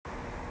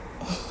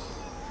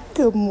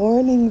Good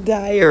morning,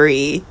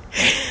 diary.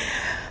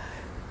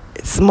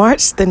 It's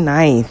March the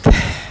 9th.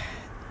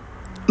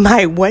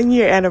 My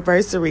 1-year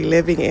anniversary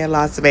living in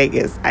Las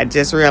Vegas. I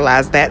just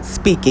realized that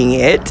speaking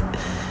it.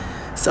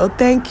 So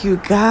thank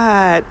you,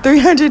 God.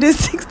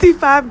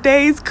 365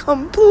 days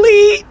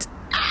complete.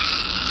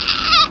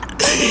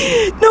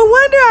 No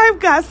wonder I've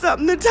got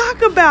something to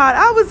talk about.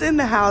 I was in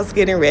the house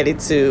getting ready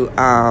to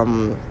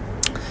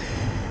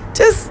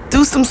just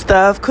do some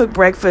stuff, cook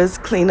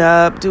breakfast, clean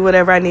up, do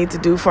whatever I need to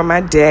do for my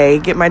day,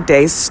 get my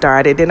day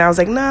started. And I was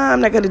like, nah, I'm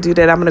not going to do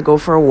that. I'm going to go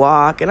for a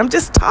walk. And I'm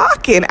just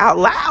talking out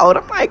loud.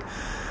 I'm like,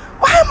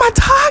 why am I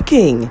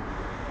talking?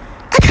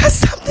 I got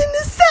something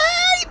to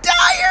say,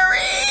 diary.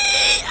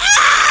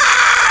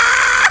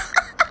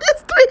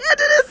 It's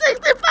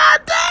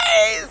 365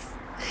 days.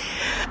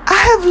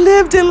 I have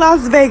lived in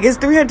Las Vegas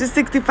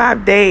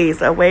 365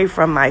 days away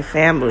from my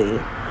family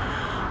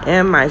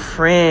and my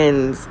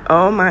friends.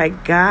 Oh my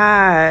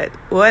God,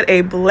 what a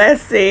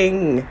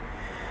blessing.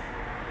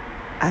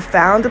 I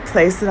found a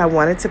place that I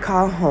wanted to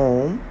call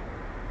home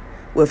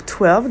with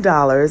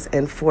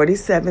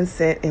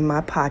 $12.47 in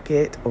my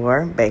pocket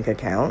or bank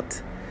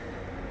account.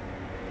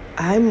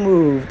 I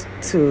moved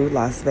to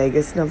Las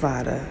Vegas,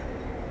 Nevada,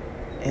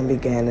 and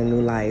began a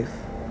new life.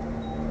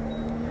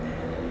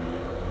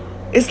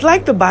 It's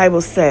like the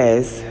Bible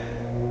says,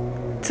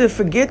 to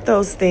forget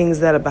those things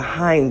that are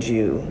behind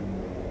you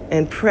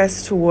and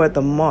press toward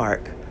the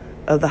mark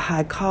of the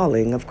high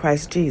calling of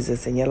Christ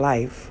Jesus in your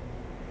life.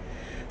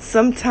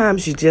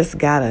 Sometimes you just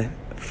gotta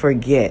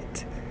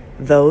forget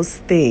those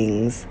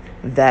things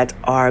that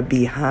are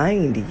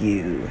behind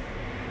you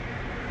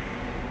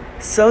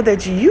so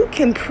that you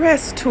can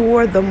press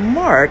toward the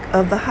mark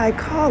of the high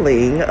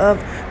calling of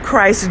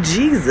Christ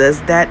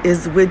Jesus that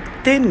is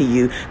within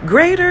you.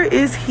 Greater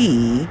is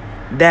He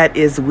that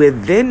is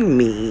within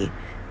me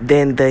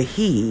than the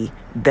he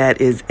that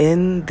is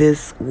in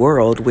this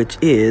world, which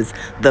is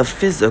the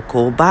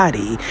physical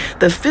body.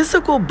 The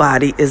physical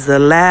body is the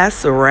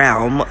last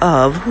realm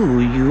of who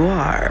you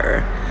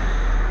are.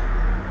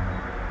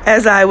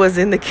 As I was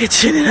in the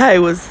kitchen and I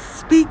was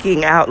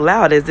speaking out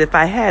loud as if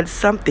I had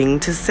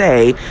something to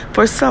say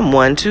for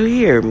someone to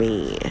hear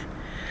me,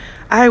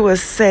 I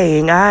was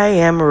saying, I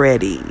am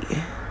ready.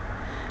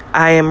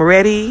 I am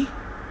ready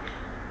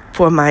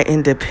for my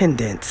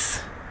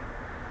independence.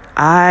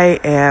 I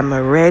am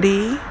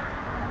ready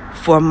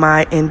for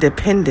my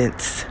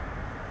independence.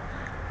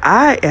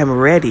 I am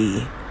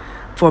ready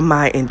for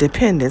my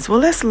independence. Well,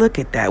 let's look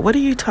at that. What are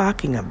you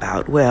talking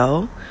about?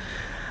 Well,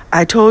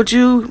 I told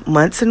you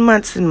months and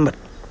months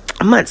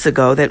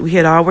ago that we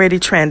had already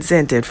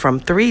transcended from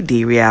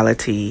 3D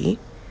reality,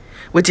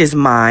 which is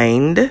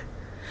mind,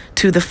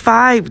 to the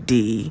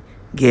 5D,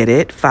 get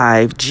it,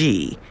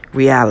 5G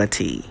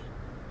reality.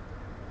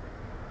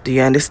 Do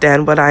you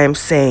understand what I am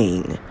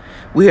saying?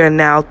 We are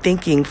now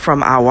thinking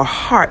from our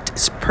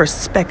heart's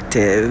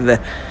perspective.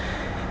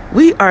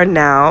 We are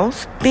now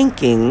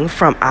thinking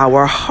from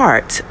our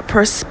heart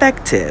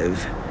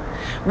perspective,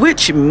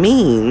 which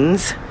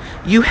means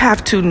you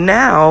have to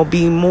now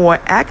be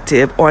more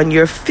active on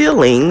your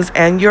feelings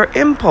and your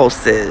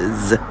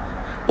impulses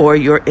or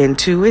your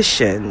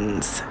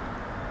intuitions.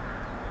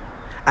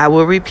 I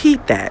will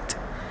repeat that,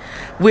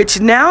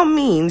 which now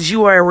means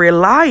you are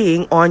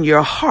relying on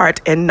your heart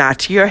and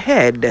not your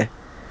head.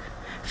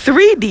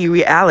 3D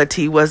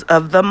reality was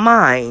of the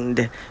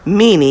mind,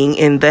 meaning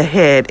in the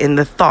head, in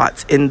the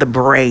thoughts, in the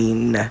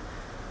brain,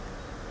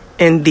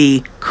 in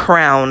the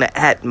crown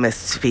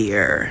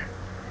atmosphere.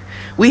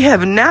 We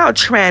have now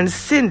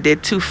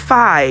transcended to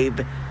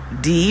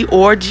 5D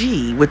or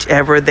G,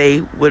 whichever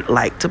they would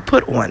like to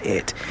put on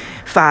it.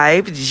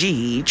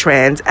 5G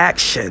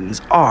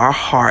transactions are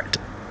heart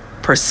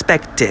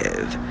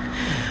perspective.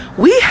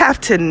 We have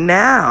to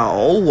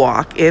now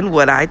walk in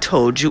what I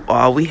told you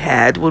all we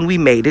had when we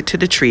made it to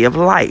the tree of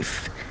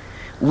life.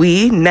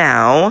 We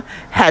now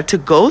had to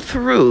go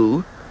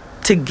through,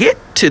 to get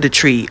to the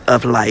tree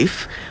of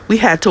life, we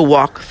had to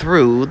walk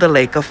through the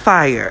lake of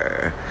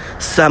fire.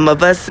 Some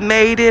of us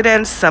made it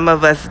and some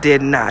of us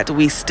did not.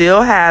 We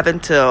still have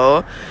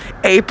until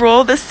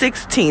April the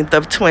 16th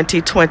of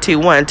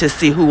 2021 to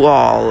see who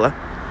all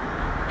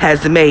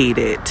has made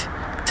it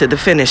to the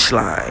finish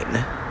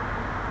line.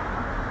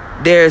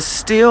 There's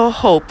still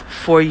hope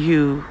for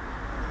you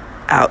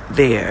out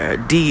there.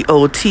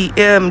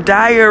 DOTM,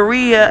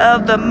 diarrhea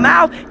of the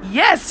mouth.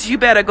 Yes, you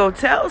better go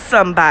tell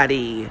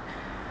somebody.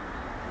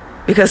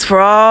 Because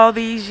for all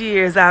these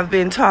years, I've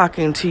been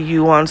talking to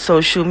you on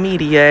social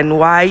media. And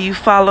why you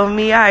follow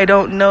me, I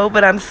don't know.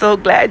 But I'm so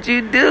glad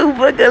you do.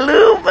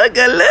 Boogaloo,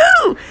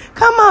 boogaloo.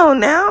 Come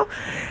on now.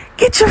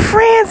 Get your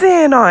friends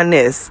in on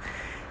this.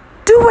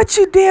 Do what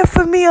you did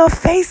for me on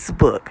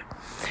Facebook.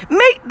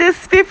 Make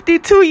this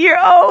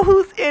 52-year-old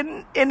who's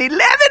in 11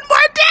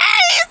 more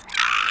days.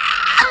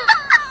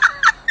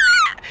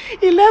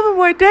 11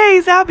 more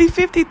days, I'll be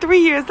 53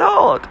 years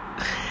old.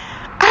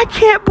 I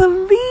can't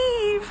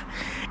believe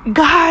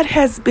God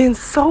has been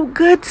so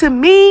good to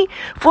me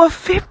for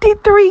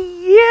 53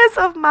 years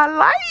of my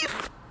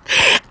life.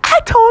 I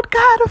told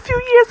God a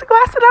few years ago,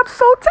 I said, I'm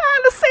so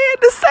tired of saying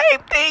the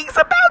same things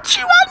about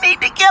you. I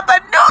need to give a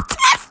new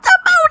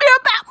testimony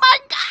about my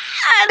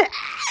God.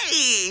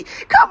 Hey,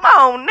 come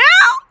on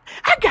now.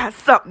 I got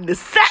something to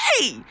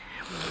say.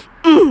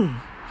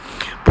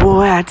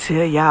 Boy, I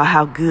tell y'all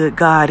how good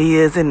God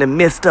is in the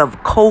midst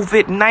of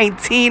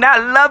COVID-19. I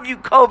love you,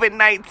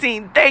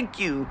 COVID-19. Thank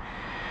you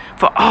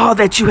for all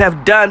that you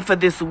have done for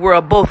this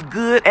world, both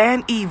good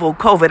and evil.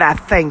 COVID, I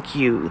thank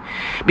you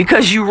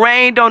because you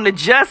reigned on the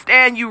just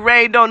and you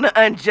reigned on the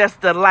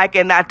unjust alike.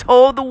 And I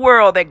told the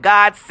world that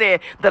God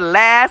said the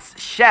last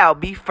shall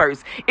be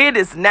first. It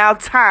is now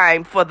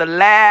time for the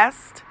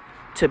last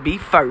to be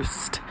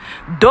first.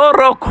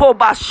 Doro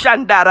koba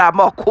shandara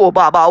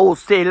mokuba ba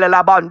ose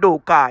la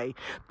bandokai.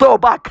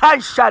 Toba kai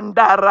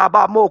shandara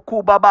ba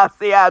mokuba ba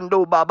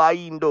seando baba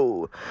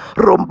indo.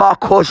 Rumba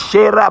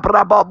koshera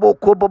braba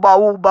boku baba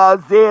uba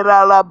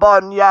zera la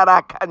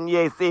banyara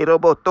kanye zero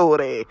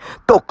botore.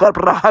 Toka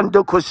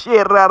brahando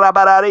koshera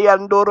rabarari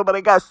andoro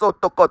brega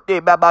soto kote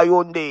baba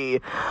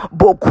yonde.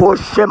 Boko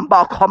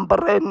shemba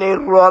comprene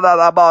roda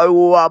la ba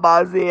ua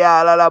ba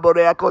zea la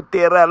borea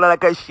kotera la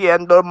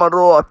kashiendo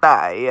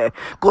morotai.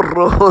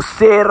 Kurro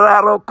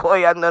Sera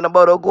rokoya na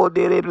borogo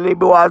dere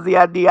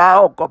libuazia dia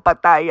oko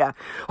pataya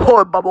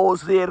ho babo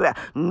zera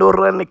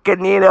noran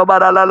kenere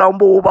barala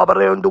lambu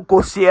babrendo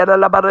kosiera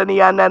la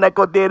baraniana na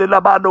kodere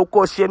la bado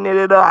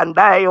kosiene la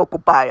andai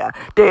okupaya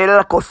te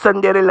la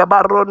kosandere la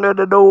barone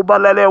de do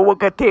balale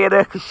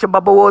wokatere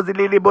shbabo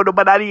zili libodo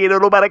badari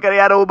no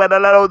barakariaro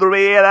badala ro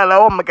dura la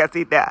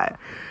omkasita.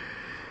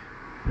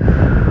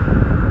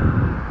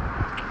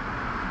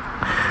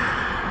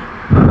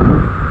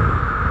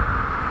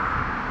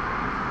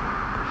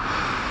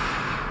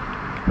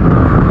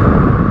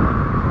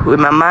 With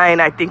my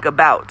mind, I think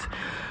about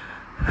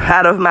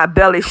out of my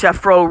belly shall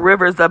flow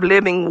rivers of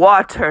living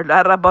water. The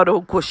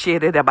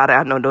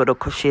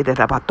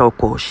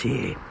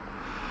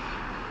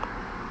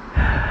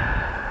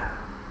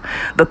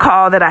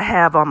call that I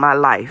have on my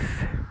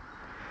life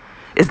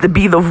is to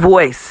be the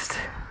voice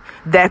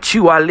that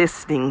you are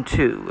listening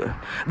to,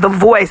 the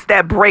voice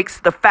that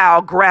breaks the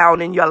foul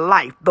ground in your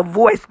life, the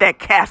voice that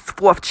casts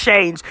forth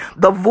change,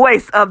 the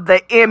voice of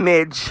the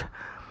image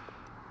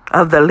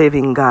of the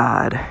living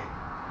God.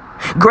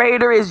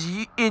 Greater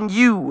is in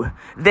you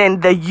than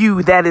the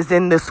you that is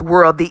in this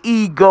world. The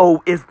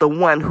ego is the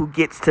one who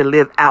gets to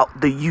live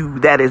out the you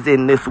that is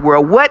in this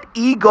world. What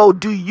ego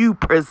do you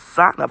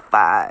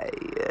personify?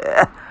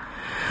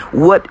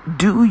 What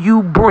do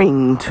you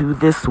bring to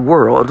this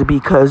world?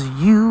 Because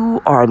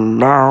you are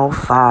now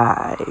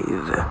 5.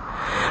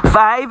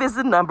 5 is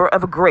the number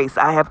of grace.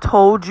 I have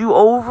told you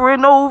over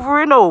and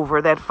over and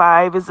over that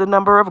 5 is the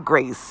number of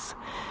grace.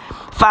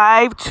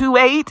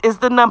 528 is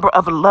the number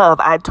of love.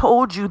 I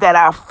told you that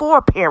our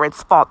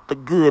foreparents fought the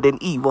good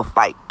and evil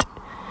fight.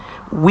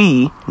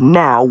 We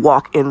now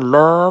walk in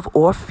love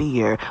or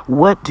fear.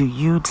 What do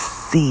you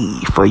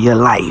see for your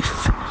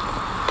life?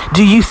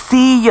 Do you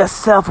see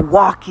yourself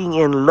walking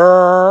in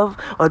love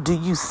or do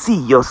you see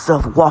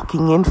yourself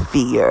walking in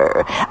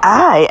fear?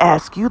 I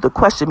ask you the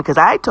question because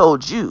I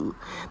told you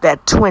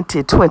that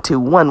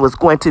 2021 was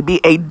going to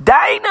be a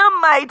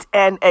dynamite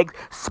and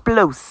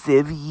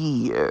explosive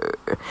year.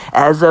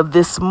 As of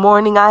this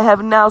morning, I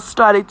have now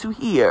started to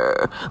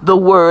hear the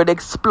word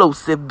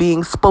explosive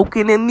being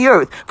spoken in the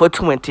earth for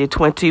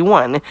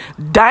 2021.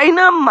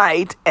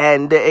 Dynamite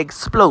and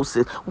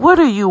explosive. What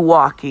are you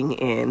walking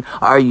in?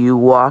 Are you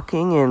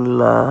walking in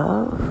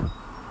love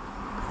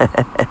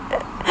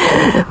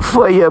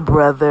for your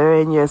brother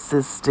and your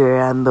sister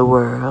and the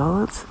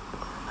world?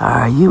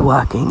 Are you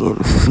walking in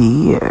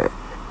fear?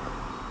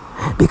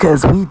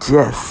 Because we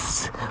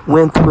just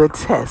went through a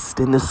test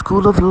in the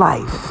school of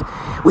life,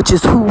 which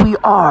is who we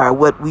are,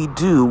 what we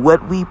do,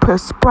 what we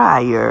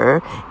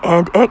perspire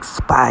and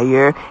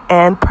expire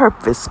and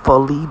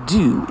purposefully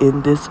do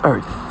in this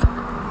earth.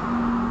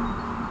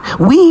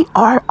 We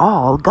are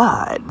all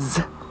gods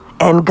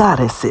and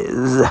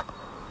goddesses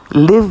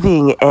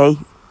living a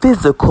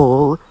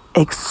physical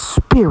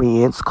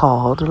experience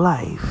called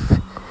life.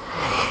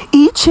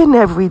 Each and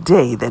every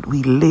day that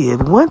we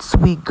live, once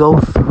we go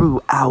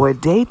through our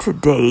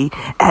day-to-day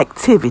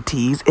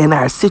activities in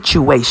our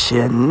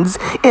situations,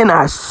 in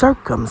our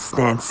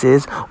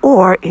circumstances,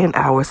 or in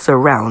our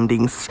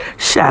surroundings,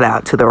 shout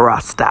out to the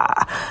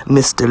Rasta,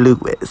 Mr.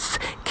 Lewis,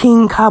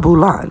 King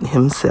Kabulan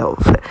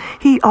himself.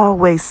 He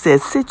always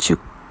says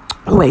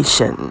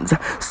situations,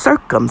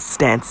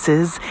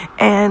 circumstances,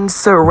 and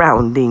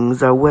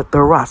surroundings are what the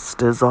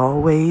Rastas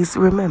always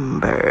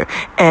remember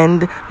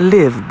and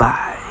live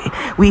by.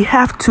 We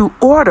have to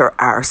order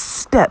our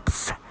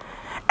steps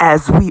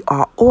as we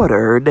are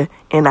ordered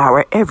in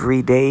our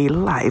everyday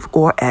life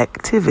or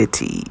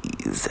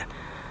activities.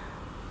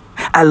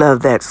 I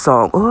love that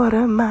song.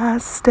 Order my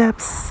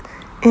steps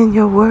in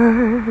your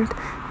word,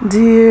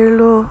 dear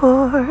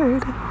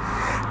Lord.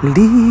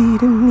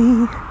 Lead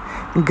me,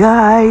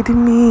 guide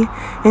me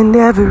in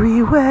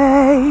every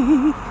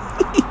way.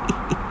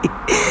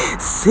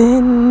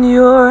 Send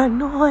your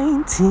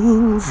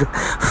anointings,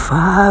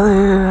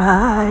 Father,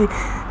 I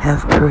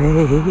have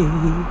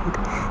prayed.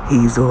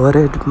 He's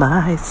ordered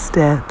my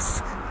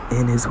steps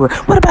in his word.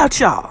 What about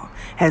y'all?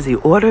 Has he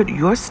ordered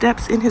your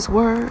steps in his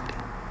word?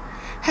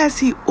 Has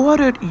he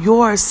ordered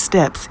your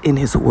steps in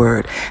his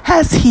word?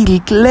 Has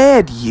he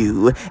led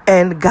you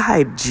and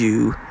guided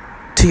you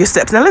to your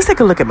steps? Now let's take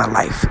a look at my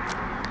life.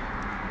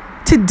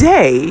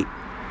 Today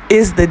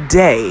is the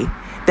day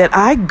that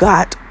I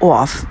got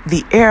off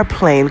the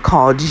airplane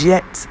called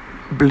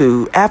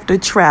JetBlue after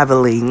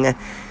traveling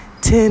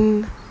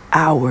 10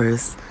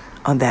 hours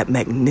on that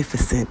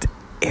magnificent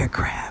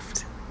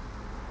aircraft.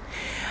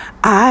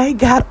 I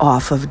got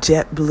off of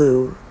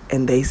JetBlue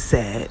and they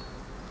said,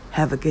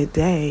 "Have a good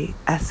day."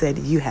 I said,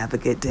 "You have a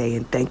good day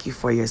and thank you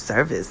for your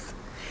service."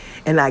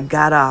 And I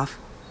got off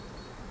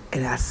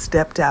and I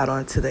stepped out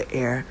onto the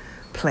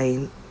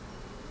airplane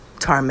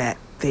tarmac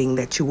thing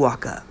that you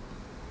walk up.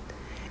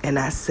 And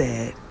I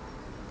said,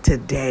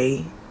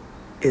 "Today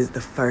is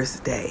the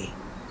first day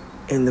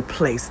in the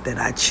place that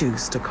I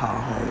choose to call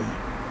home."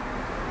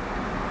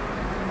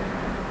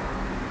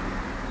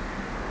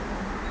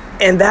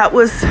 And that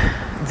was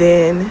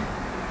then.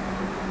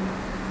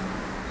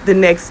 The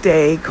next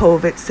day,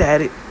 COVID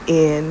set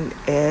in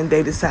and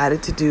they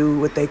decided to do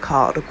what they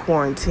called a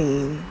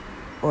quarantine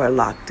or a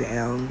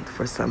lockdown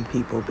for some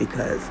people,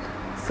 because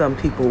some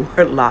people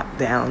were locked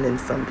down and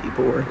some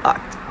people were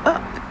locked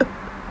up.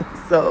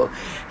 So,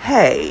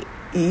 hey,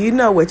 you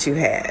know what you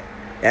had.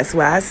 That's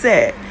why I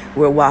said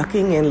we're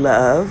walking in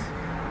love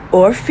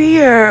or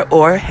fear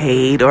or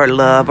hate or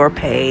love or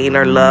pain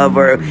or love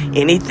or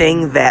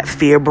anything that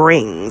fear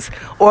brings,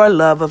 or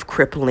love of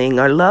crippling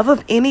or love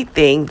of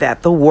anything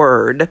that the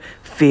word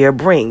fear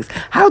brings.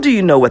 How do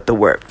you know what the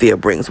word fear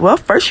brings? Well,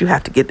 first you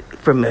have to get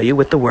familiar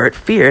with the word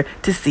fear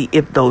to see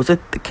if those are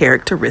the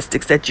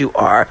characteristics that you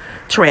are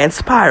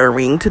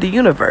transpiring to the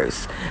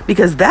universe,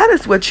 because that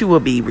is what you will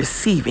be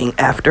receiving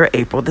after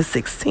April the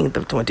 16th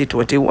of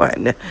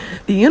 2021.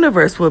 The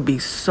universe will be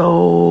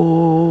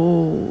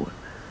so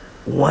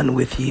one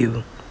with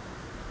you.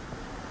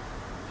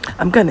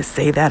 I'm going to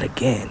say that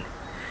again.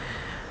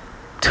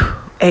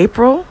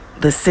 April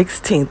the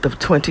 16th of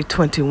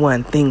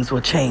 2021, things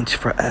will change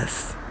for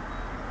us.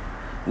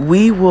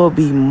 We will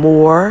be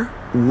more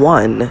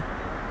one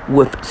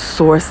with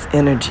source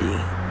energy.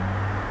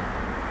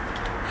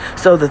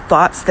 So the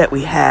thoughts that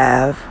we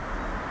have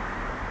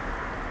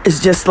is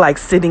just like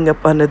sitting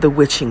up under the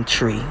witching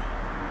tree.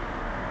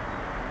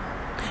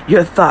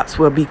 Your thoughts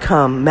will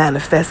become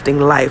manifesting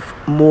life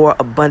more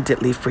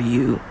abundantly for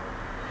you.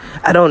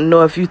 I don't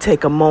know if you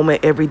take a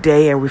moment every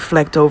day and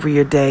reflect over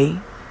your day,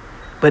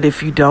 but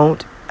if you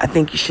don't, I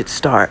think you should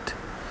start.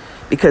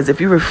 Because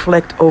if you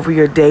reflect over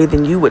your day,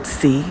 then you would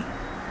see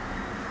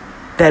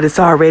that it's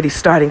already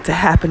starting to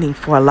happening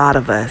for a lot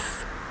of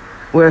us.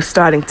 We're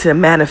starting to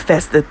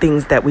manifest the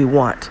things that we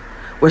want.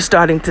 We're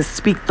starting to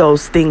speak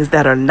those things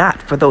that are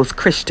not for those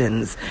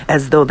Christians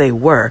as though they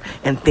were,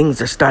 and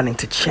things are starting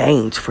to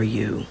change for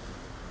you.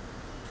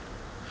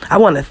 I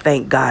want to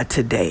thank God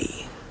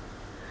today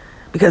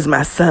because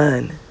my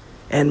son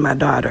and my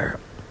daughter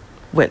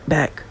went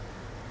back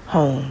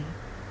home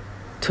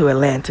to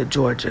Atlanta,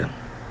 Georgia.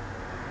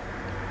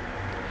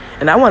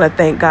 And I want to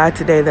thank God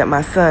today that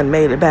my son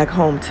made it back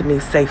home to me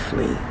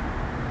safely,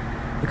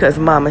 because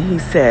he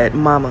said,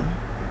 "Mama,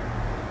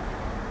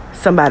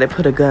 somebody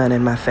put a gun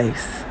in my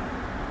face."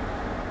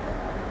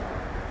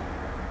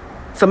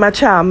 So my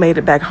child made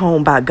it back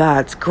home by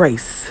God's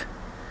grace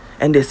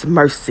and His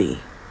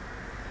mercy.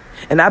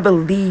 And I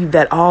believe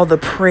that all the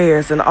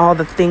prayers and all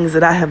the things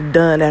that I have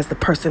done as the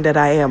person that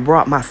I am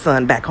brought my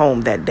son back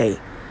home that day.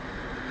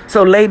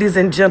 So ladies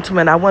and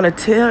gentlemen, I want to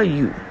tell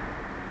you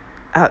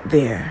out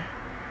there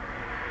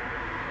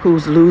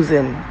who's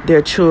losing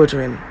their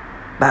children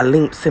by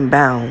leaps and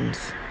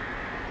bounds.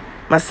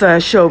 My son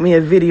showed me a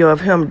video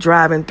of him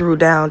driving through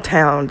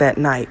downtown that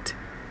night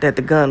that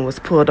the gun was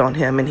pulled on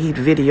him, and he'd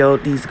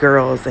videoed these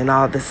girls and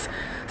all this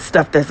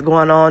stuff that's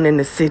going on in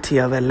the city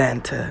of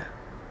Atlanta.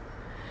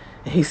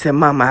 And he said,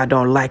 "Mama, I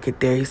don't like it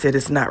there." He said,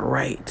 "It's not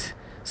right.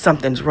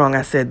 Something's wrong."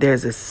 I said,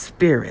 "There's a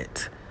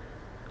spirit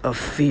of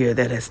fear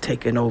that has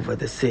taken over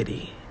the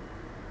city."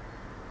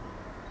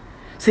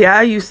 See,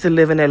 I used to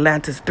live in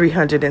Atlanta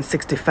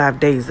 365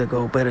 days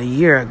ago, but a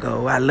year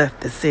ago, I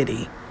left the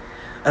city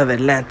of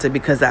Atlanta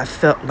because I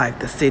felt like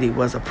the city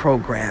was a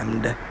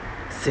programmed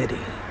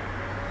city.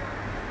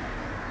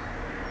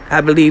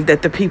 I believe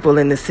that the people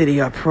in the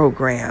city are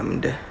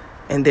programmed,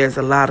 and there's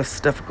a lot of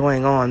stuff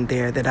going on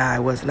there that I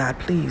was not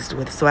pleased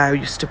with. So I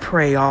used to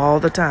pray all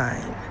the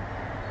time.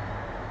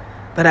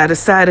 But I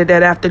decided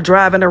that after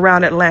driving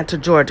around Atlanta,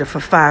 Georgia for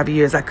 5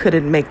 years, I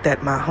couldn't make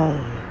that my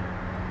home.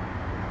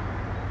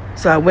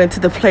 So I went to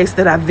the place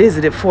that I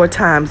visited 4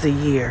 times a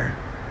year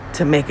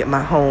to make it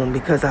my home,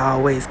 because I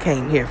always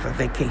came here for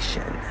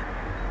vacation.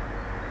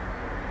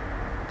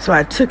 So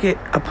I took it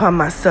upon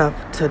myself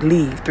to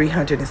leave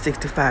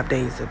 365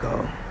 days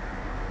ago.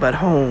 But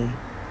home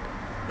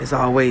is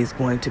always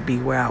going to be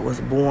where I was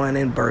born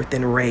and birthed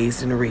and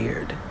raised and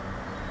reared.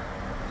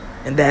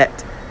 And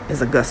that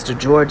is Augusta,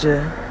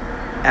 Georgia.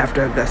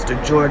 After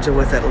Augusta, Georgia,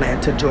 was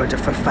Atlanta, Georgia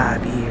for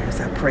 5 years.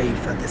 I prayed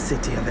for the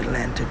city of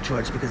Atlanta,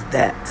 Georgia, because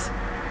that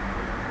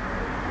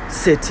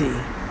city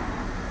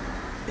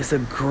is a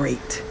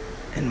great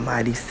and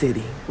mighty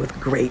city with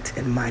great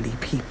and mighty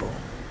people.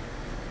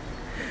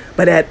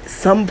 But at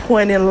some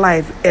point in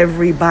life,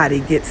 everybody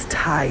gets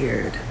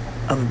tired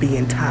of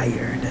being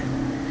tired,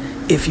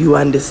 if you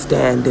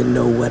understand and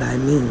know what I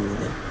mean.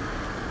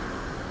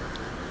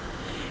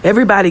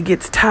 Everybody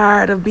gets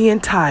tired of being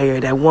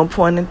tired at one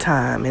point in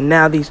time, and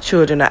now these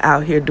children are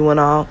out here doing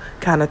all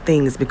kind of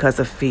things because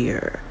of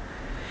fear.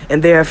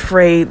 And they're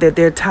afraid that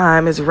their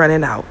time is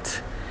running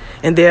out,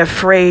 and they're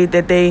afraid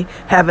that they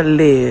haven't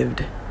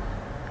lived.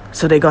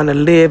 So they're going to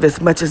live as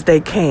much as they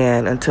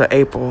can until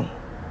April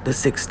the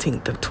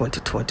 16th of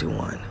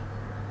 2021.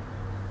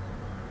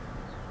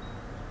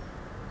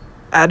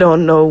 I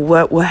don't know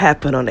what will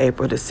happen on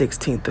April the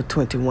 16th of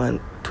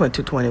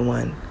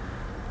 2021.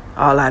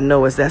 All I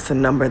know is that's a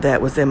number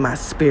that was in my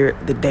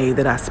spirit the day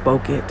that I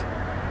spoke it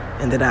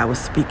and that I was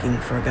speaking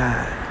for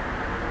God.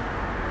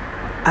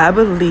 I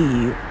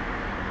believe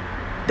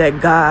that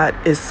God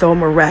is so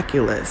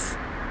miraculous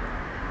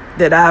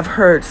that I've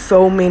heard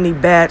so many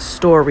bad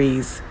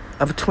stories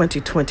of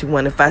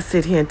 2021. If I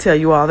sit here and tell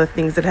you all the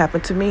things that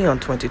happened to me on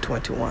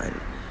 2021,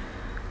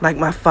 like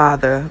my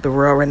father, the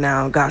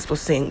world-renowned gospel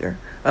singer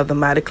of the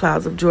Mighty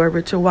Clouds of Joy,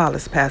 Richard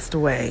Wallace, passed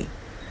away.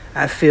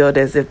 I feel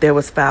as if there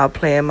was foul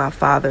play in my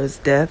father's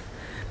death,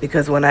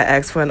 because when I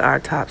asked for an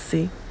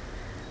autopsy,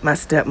 my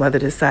stepmother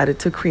decided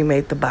to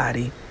cremate the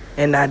body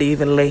and not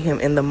even lay him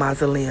in the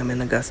mausoleum in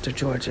Augusta,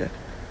 Georgia.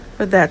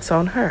 But that's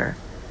on her.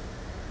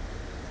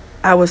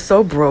 I was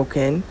so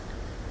broken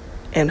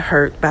and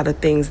hurt by the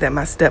things that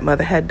my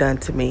stepmother had done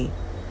to me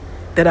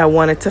that I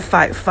wanted to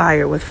fight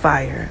fire with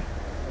fire.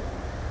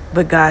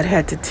 But God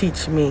had to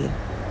teach me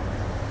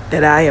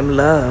that I am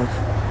love,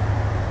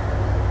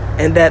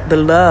 and that the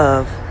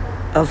love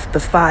of the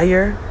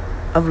fire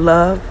of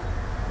love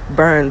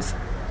burns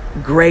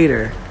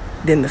greater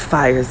than the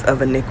fires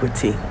of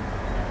iniquity.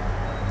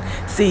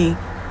 See,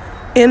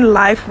 in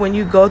life, when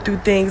you go through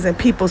things and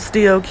people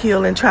still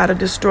kill and try to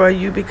destroy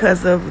you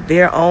because of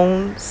their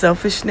own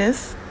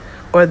selfishness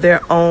or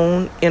their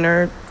own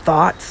inner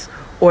thoughts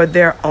or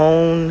their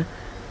own,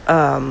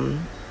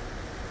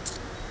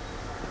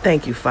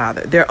 thank you,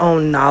 Father, their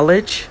own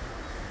knowledge,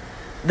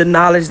 the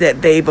knowledge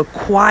that they've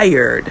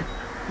acquired,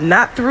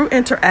 not through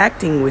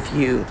interacting with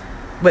you,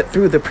 but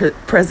through the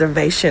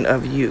preservation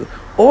of you,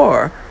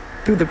 or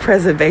through the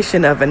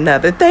preservation of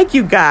another. Thank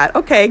you, God.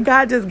 Okay,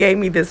 God just gave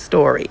me this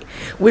story,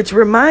 which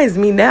reminds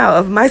me now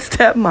of my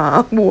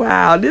stepmom.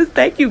 Wow,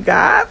 thank you,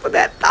 God, for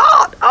that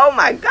thought. Oh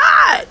my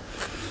God.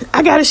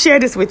 I got to share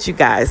this with you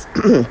guys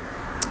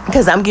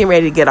because I'm getting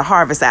ready to get a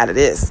harvest out of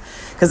this.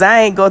 Because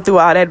I ain't go through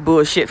all that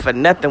bullshit for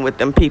nothing with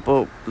them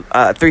people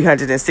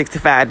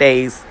 365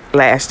 days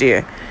last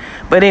year.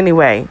 But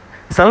anyway,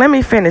 so let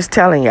me finish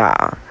telling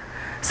y'all.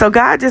 So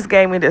God just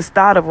gave me this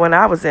thought of when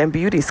I was in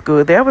beauty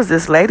school. There was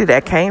this lady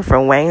that came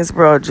from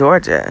Waynesboro,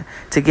 Georgia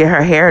to get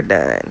her hair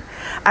done.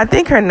 I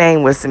think her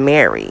name was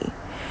Mary.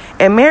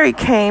 And Mary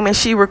came and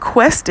she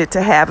requested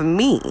to have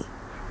me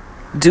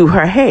do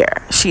her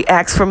hair. She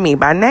asked for me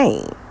by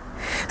name.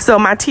 So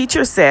my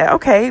teacher said,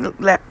 okay,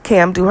 let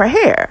Cam do her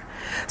hair.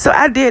 So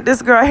I did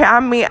this girl hair.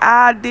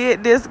 I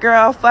did this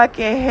girl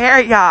fucking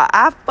hair, y'all.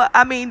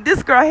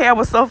 This girl hair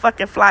was so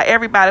fucking fly.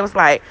 Everybody was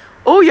like,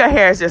 oh, your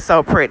hair is just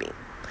so pretty.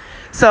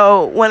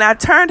 So when I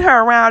turned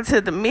her around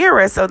to the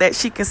mirror so that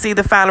she could see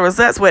the final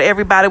results, what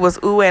everybody was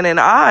oohing and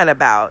ahhing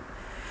about,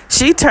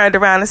 she turned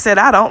around and said,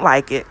 I don't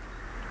like it.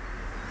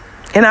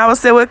 And I would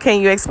say, well, can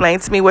you explain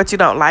to me what you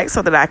don't like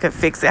so that I can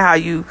fix it how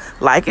you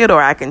like it,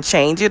 or I can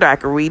change it, or I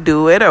can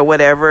redo it, or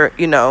whatever,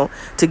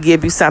 to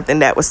give you something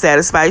that would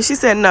satisfy you. She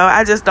said, no,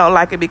 I just don't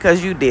like it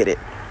because you did it.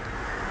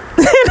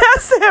 And I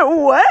said,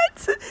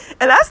 what?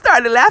 And I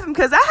started laughing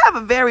because I have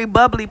a very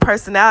bubbly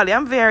personality.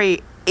 I'm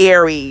very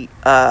airy.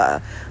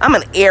 I'm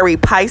an airy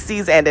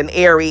Pisces and an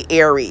airy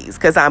Aries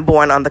because I'm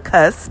born on the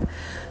cusp.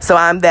 So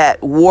I'm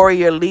that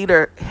warrior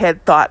leader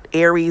head thought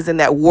Aries and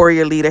that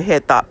warrior leader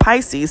head thought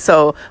Pisces.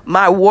 So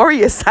my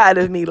warrior side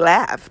of me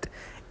laughed.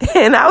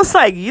 And I was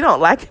like, you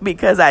don't like it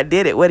because I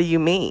did it. What do you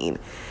mean?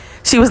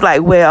 She was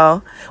like,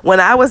 well, when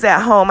I was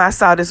at home, I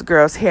saw this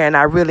girl's hair and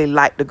I really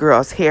liked the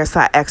girl's hair.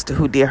 So I asked her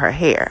who did her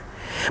hair.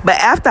 But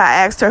after I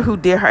asked her who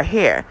did her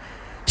hair,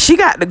 she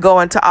got to go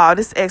into all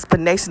this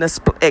explanation of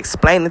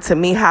explaining to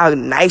me how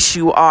nice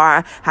you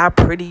are, how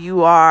pretty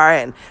you are,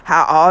 and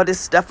how all this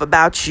stuff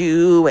about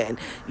you, and,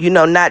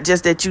 not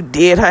just that you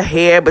did her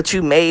hair, but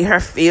you made her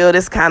feel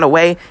this kind of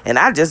way, and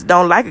I just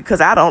don't like it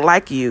because I don't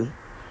like you.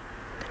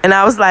 And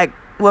I was like,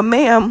 well,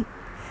 ma'am,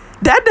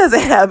 that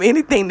doesn't have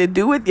anything to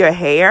do with your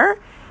hair.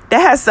 That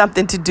has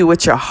something to do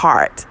with your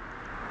heart.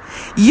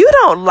 You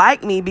don't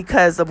like me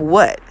because of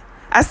what?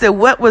 I said,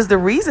 what was the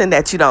reason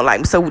that you don't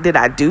like me? So did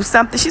I do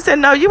something? She said,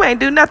 no, you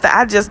ain't do nothing.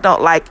 I just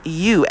don't like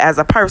you as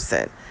a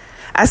person.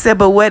 I said,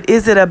 but what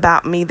is it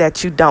about me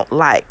that you don't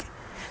like?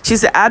 She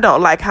said, I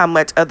don't like how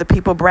much other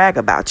people brag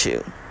about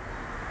you.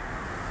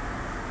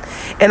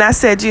 And I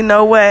said, you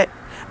know what?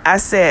 I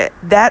said,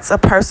 that's a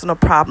personal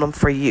problem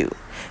for you.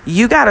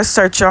 You got to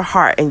search your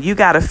heart and you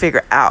got to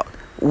figure out,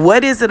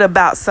 what is it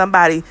about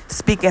somebody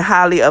speaking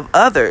highly of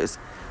others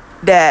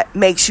that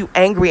makes you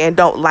angry and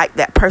don't like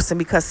that person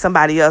because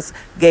somebody else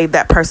gave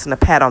that person a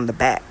pat on the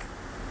back?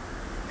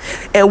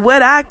 And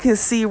what I can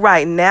see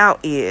right now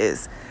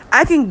is,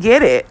 I can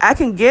get it. I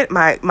can get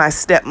my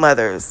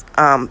stepmother's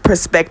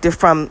perspective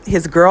from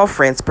his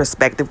girlfriend's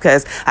perspective,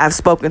 because I've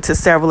spoken to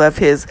several of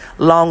his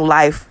long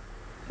life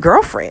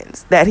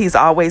girlfriends that he's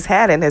always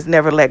had and has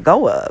never let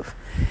go of.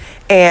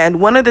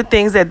 And one of the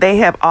things that they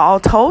have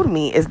all told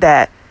me is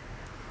that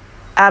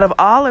out of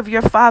all of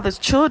your father's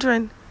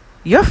children,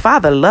 your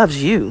father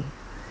loves you.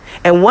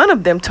 And one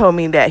of them told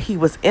me that he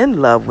was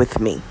in love with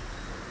me.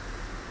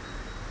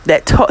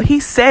 He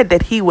said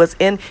that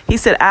he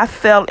said, I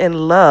fell in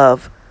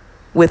love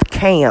with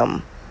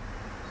Cam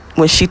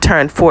when she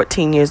turned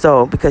 14 years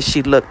old because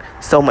she looked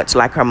so much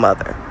like her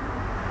mother.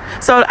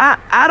 So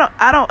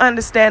I don't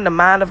understand the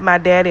mind of my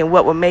daddy and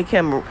what would make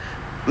him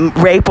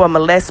rape or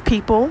molest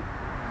people.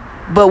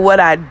 But what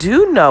I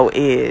do know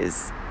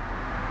is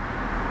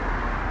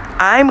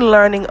I'm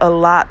learning a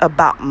lot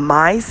about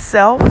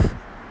myself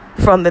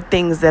from the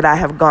things that I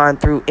have gone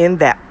through in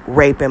that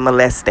rape and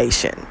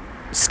molestation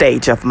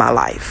stage of my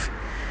life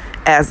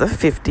as a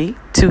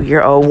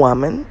 52-year-old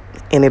woman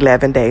in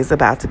 11 days,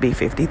 about to be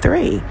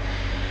 53.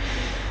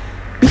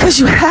 Because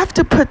you have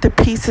to put the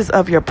pieces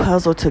of your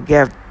puzzle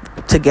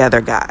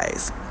together,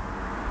 guys.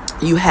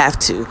 You have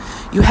to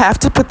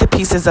put the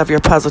pieces of your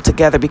puzzle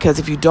together, because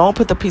if you don't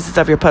put the pieces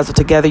of your puzzle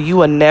together, you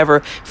will never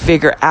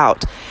figure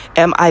out,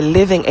 am I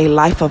living a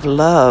life of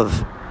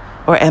love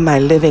or am I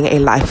living a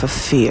life of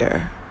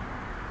fear?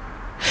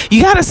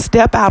 You got to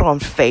step out on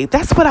faith.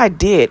 That's what I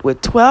did with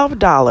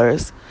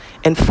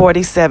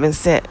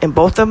 $12.47 and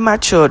both of my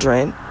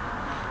children.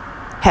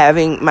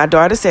 My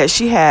daughter said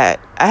I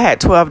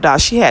had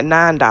 $12. She had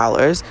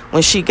 $9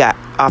 when she got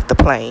off the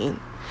plane.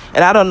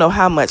 And I don't know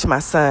how much my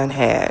son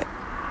had.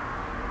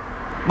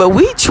 But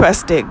we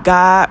trusted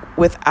God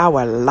with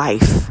our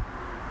life.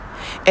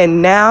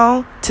 And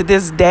now, to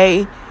this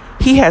day,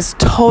 He has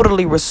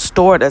totally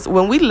restored us.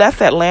 When we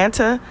left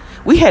Atlanta,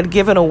 we had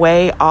given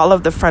away all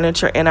of the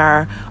furniture in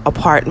our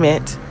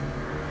apartment.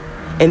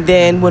 And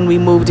then when we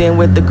moved in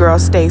with the girl,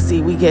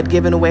 Stacy, we had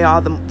given away all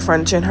the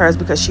furniture in hers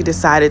because she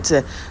decided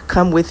to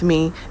come with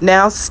me.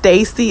 Now,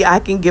 Stacy, I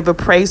can give a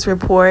praise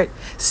report.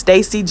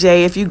 Stacy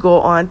J, if you go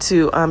on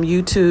to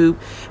YouTube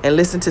and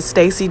listen to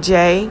Stacy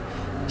J,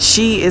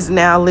 she is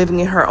now living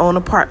in her own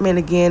apartment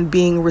again,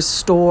 being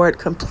restored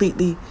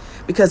completely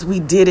because we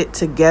did it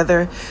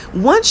together.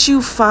 Once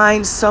you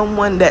find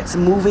someone that's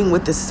moving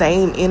with the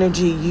same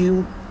energy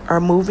you are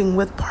moving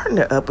with,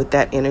 partner up with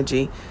that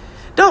energy.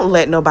 Don't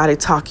let nobody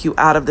talk you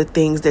out of the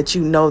things that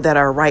you know that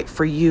are right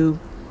for you.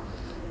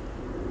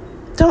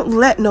 Don't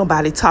let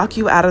nobody talk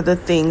you out of the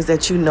things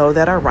that you know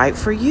that are right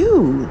for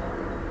you.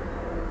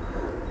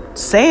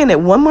 Saying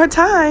it one more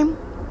time.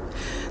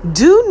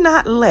 Do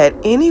not let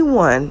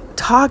anyone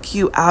talk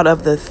you out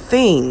of the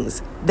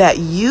things that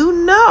you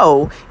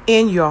know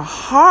in your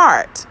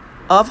heart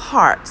of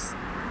hearts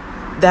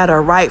that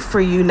are right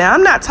for you. Now,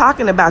 I'm not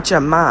talking about your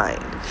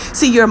mind.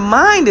 See, your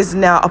mind is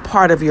now a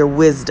part of your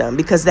wisdom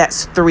because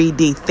that's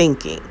 3D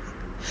thinking.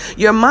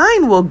 Your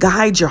mind will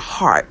guide your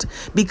heart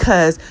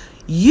because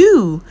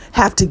you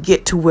have to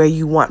get to where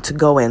you want to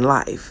go in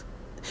life.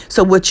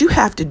 So what you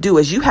have to do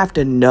is you have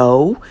to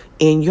know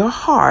in your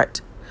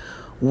heart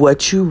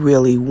what you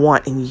really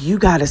want, and you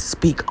got to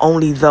speak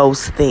only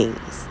those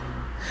things.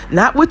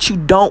 Not what you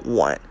don't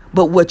want,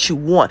 but what you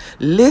want.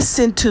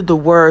 Listen to the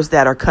words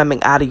that are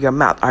coming out of your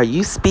mouth. Are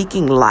you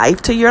speaking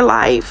life to your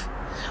life,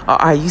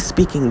 or are you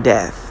speaking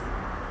death?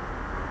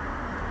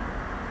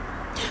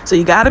 So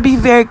you got to be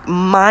very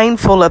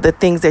mindful of the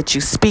things that you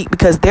speak,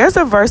 because there's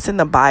a verse in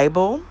the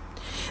Bible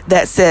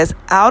that says,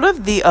 out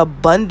of the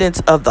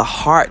abundance of the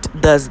heart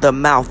does the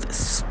mouth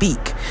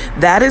speak.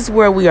 That is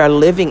where we are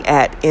living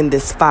at in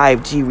this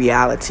 5G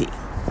reality.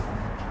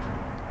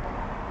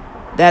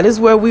 That is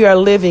where we are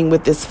living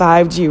with this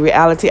 5G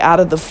reality. Out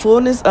of the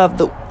fullness of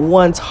the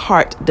one's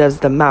heart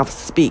does the mouth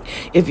speak.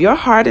 If your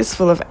heart is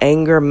full of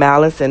anger,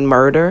 malice, and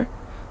murder,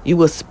 you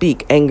will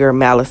speak anger,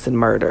 malice, and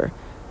murder.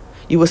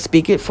 You will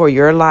speak it for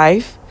your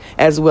life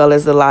as well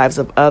as the lives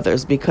of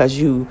others, because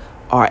you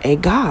are a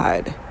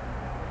God.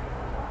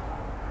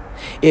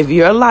 If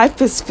your life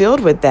is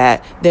filled with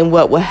that, then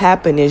what will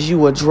happen is you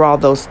will draw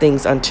those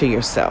things unto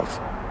yourself.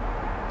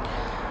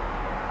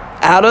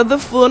 Out of the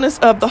fullness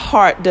of the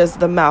heart does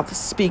the mouth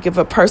speak. If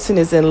a person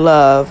is in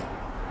love,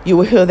 you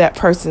will hear that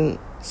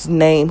person's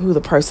name, who the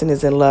person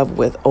is in love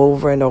with,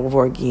 over and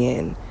over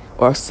again,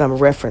 or some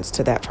reference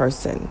to that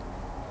person.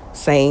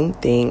 Same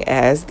thing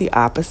as the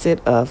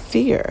opposite of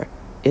fear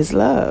is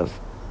love.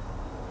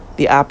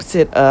 The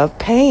opposite of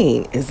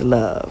pain is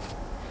love.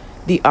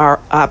 The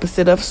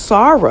opposite of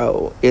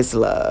sorrow is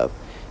love.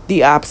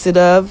 The opposite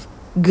of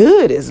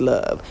good is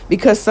love.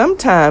 Because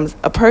sometimes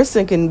a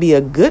person can be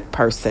a good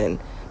person,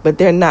 but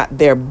they're not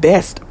their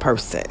best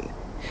person.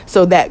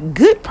 So that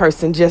good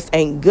person just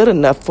ain't good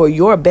enough for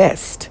your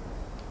best.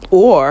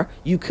 Or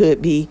you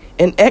could be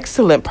an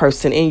excellent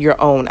person in your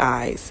own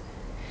eyes.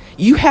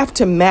 You have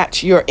to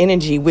match your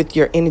energy with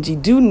your energy.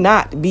 Do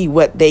not be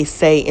what they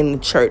say in the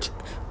church,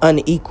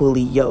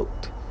 unequally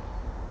yoked.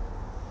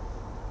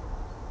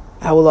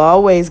 I will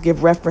always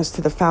give reference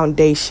to the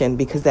foundation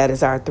because that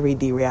is our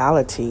 3D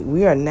reality.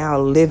 We are now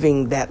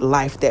living that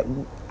life that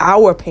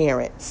our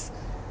parents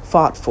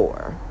fought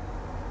for.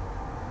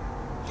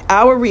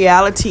 Our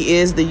reality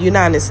is the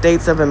United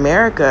States of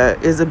America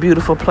is a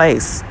beautiful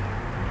place.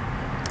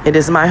 It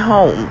is my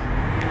home.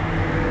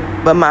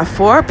 But my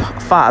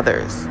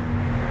forefathers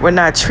were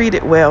not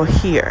treated well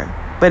here,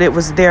 but it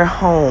was their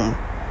home.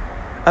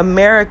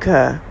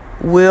 America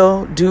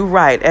will do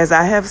right, as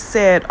I have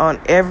said on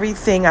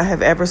everything I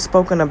have ever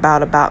spoken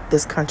about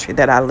this country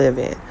that I live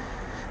in.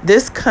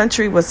 This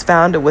country was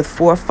founded with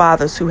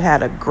forefathers who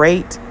had a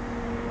great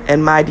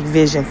and mighty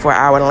vision for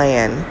our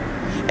land.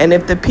 And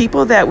if the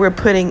people that we're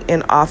putting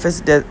in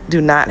office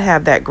do not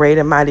have that great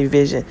and mighty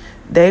vision,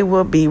 they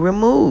will be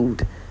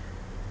removed.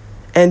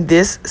 And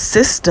this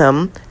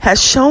system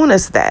has shown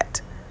us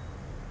that.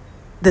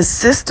 The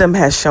system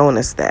has shown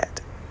us that.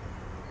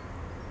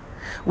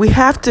 We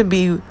have to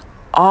be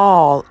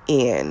all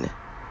in,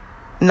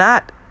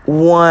 not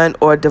one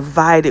or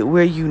divided.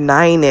 We're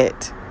united.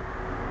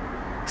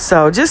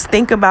 So just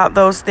think about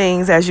those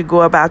things as you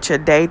go about your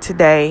day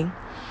today.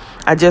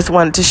 I just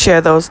wanted to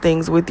share those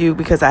things with you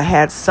because I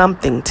had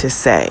something to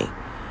say.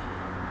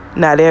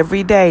 Not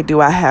every day do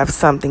I have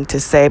something to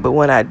say, but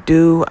when I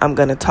do, I'm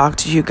going to talk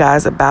to you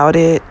guys about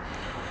it.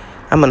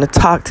 I'm going to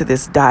talk to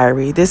this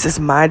diary. This is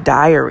my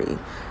diary.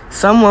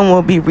 Someone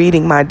will be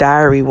reading my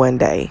diary one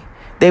day.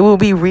 They will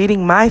be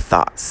reading my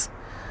thoughts.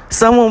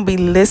 Someone will be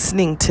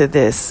listening to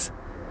this,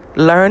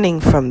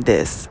 learning from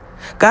this.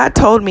 God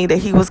told me that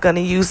he was going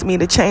to use me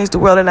to change the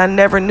world, and I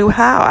never knew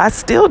how. I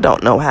still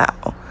don't know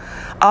how.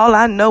 All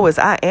I know is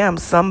I am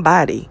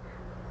somebody.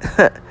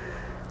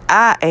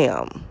 I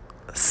am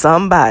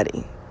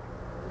somebody.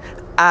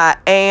 I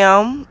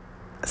am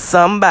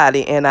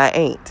somebody, and I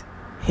ain't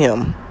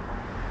him.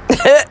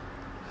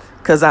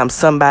 Because I'm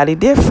somebody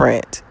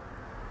different.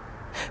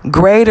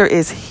 Greater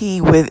is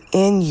he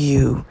within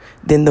you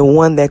than the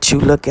one that you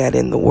look at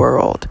in the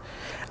world.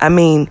 I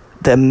mean,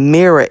 the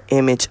mirror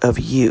image of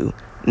you,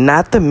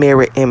 not the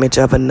mirror image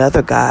of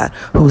another God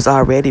who's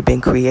already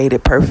been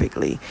created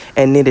perfectly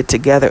and knitted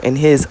together in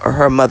his or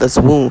her mother's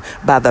womb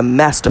by the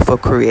masterful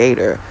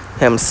creator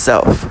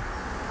himself.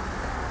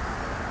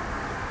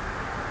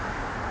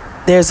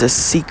 There's a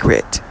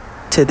secret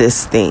to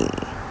this thing.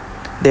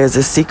 There's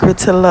a secret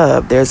to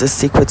love. There's a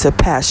secret to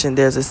passion.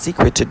 There's a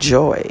secret to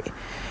joy.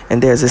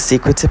 And there's a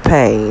secret to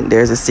pain.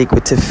 There's a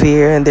secret to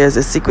fear. And there's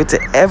a secret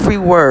to every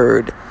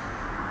word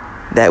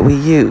that we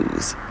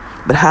use.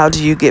 But how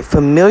do you get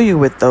familiar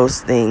with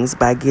those things?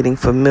 By getting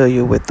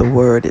familiar with the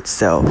word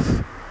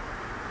itself.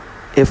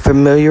 It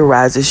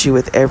familiarizes you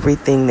with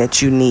everything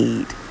that you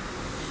need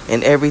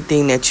and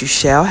everything that you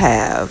shall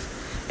have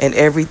and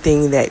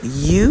everything that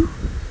you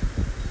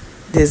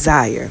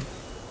desire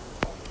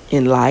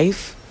in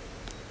life,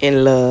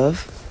 in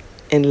love,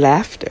 in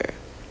laughter,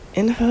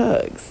 in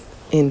hugs,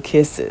 in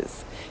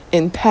kisses,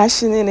 in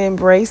passionate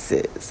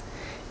embraces,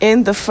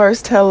 in the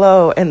first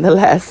hello and the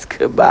last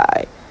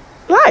goodbye.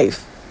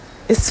 Life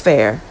is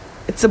fair.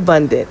 It's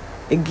abundant.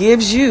 It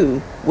gives you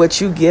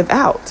what you give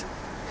out.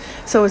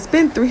 So it's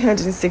been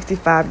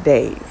 365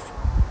 days,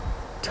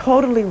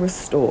 totally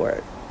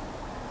restored.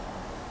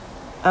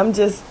 I'm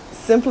just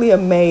simply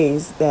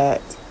amazed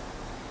at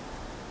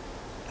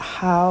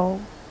how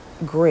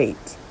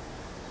great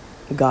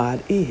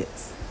God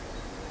is.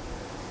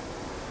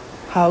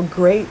 How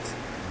great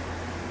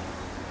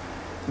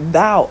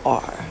thou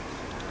art.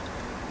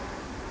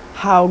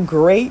 How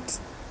great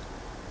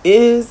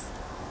is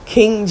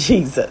King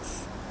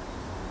Jesus.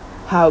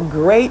 How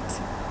great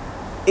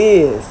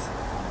is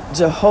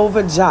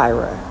Jehovah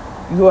Jireh,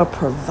 your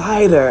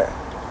provider.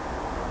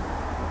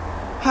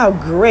 How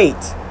great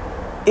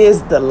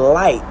is the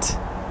light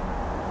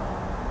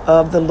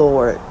of the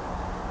Lord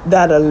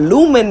that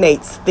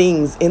illuminates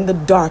things in the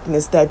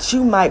darkness, that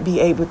you might be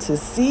able to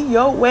see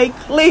your way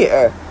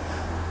clear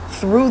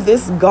through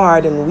this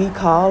garden we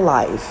call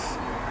life,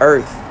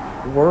 earth,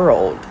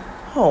 world,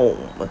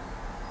 home.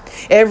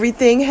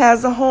 Everything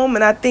has a home,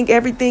 and I think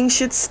everything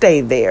should stay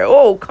there.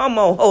 Oh, come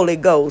on, Holy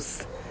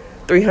Ghost.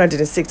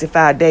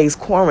 365 days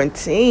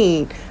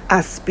quarantine.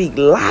 I speak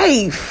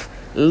life,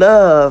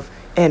 love,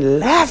 and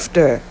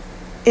laughter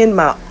in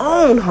my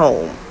own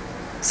home.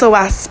 So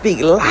I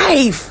speak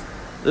life,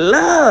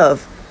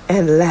 love,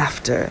 and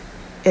laughter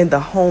in the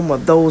home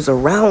of those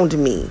around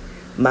me,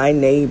 my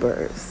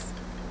neighbors.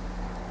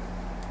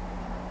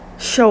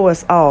 Show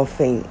us all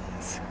things.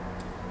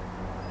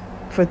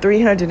 For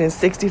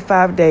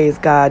 365 days,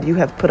 God, you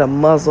have put a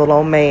muzzle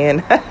on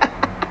man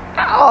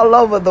all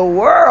over the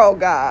world,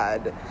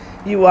 God.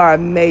 You are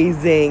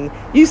amazing.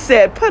 You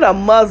said, put a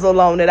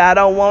muzzle on it. I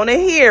don't want to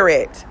hear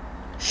it.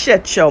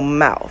 Shut your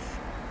mouth.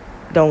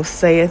 Don't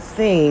say a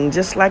thing,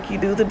 just like you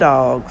do the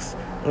dogs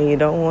when you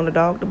don't want a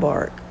dog to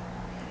bark.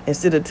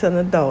 Instead of telling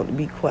a dog to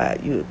be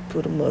quiet, you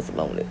put a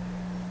muzzle on it.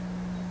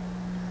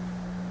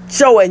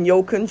 Showing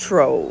your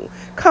control.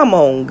 Come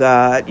on,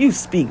 God. You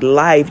speak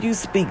life. You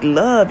speak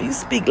love. You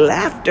speak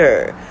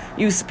laughter.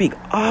 You speak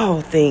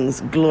all things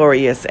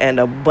glorious and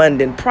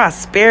abundant.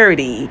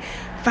 Prosperity,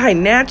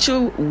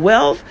 financial,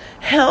 wealth,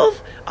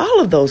 health. All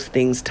of those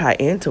things tie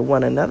into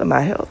one another.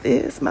 My health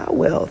is my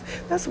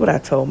wealth. That's what I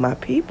told my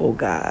people,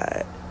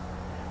 God.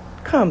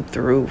 Come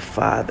through,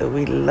 Father.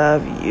 We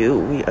love you.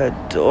 We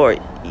adore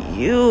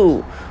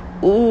you.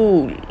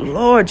 Ooh,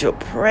 Lord, your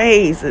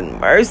praise and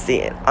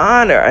mercy and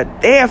honor are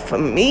there for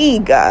me,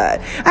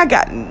 God. I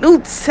got new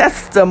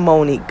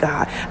testimony,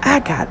 God. I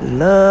got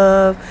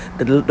love.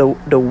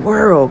 The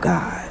world,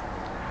 God,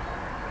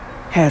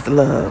 has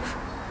love.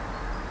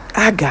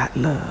 I got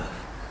love.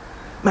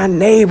 My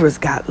neighbors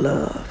got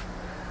love.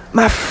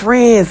 My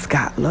friends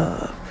got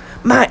love.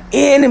 My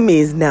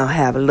enemies now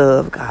have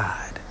love,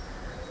 God.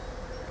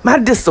 My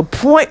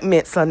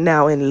disappointments are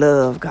now in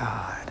love,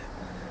 God.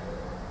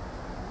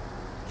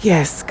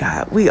 Yes,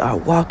 God, we are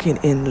walking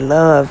in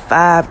love.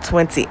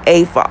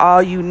 528 for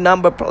all you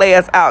number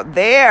players out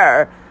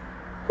there.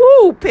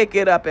 Woo, pick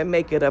it up and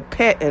make it a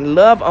pet and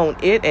love on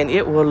it, and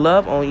it will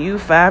love on you.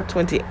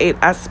 528,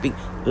 I speak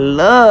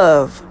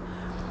love.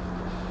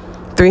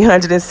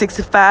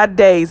 365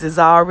 days is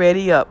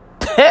already up.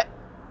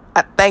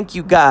 I thank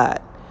you, God.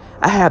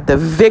 I have the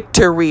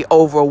victory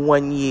over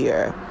 1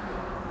 year.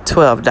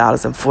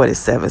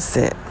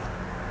 $12.47.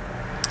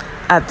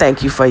 I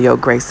thank you for your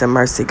grace and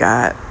mercy,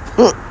 God.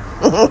 Whoo,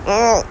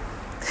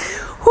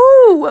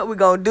 what we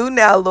gonna do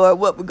now, Lord?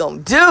 What we gonna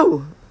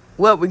do?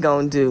 What we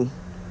gonna do?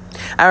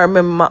 I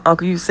remember my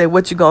uncle used to say,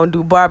 what you gonna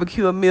do,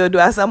 barbecue a meal?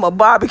 I said, I'm a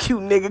barbecue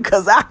nigga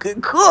because I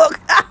could cook.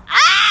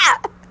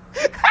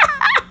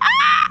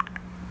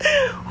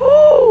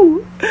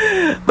 Woo.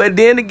 But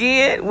then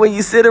again, when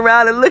you sit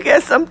around and look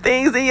at some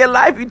things in your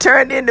life, you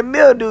turned into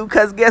mildew,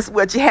 because guess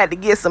what? You had to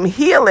get some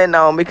healing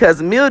on,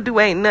 because mildew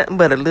ain't nothing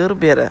but a little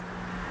bit of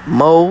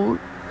mold.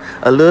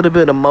 A little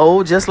bit of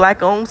mold, just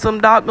like on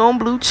some doggone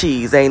blue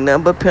cheese, ain't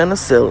nothing but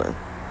penicillin.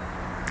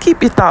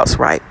 Keep your thoughts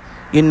right.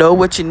 You know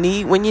what you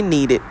need when you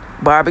need it.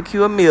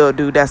 Barbecue or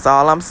mildew, that's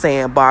all I'm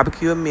saying.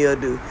 Barbecue or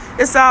mildew.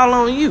 It's all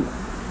on you.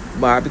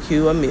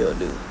 Barbecue or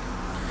mildew.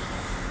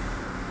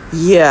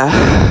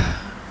 Yeah.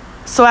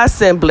 So I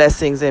send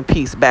blessings and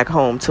peace back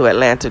home to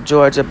Atlanta,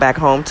 Georgia, back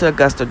home to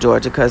Augusta,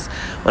 Georgia, because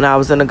when I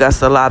was in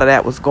Augusta, a lot of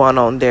that was going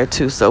on there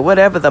too. So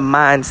whatever the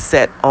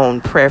mindset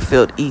on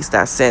Prairfield East,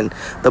 I send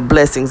the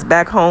blessings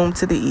back home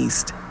to the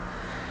East.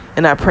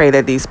 And I pray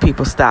that these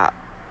people stop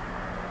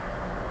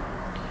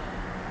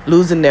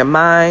losing their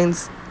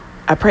minds.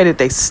 I pray that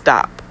they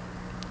stop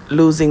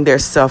losing their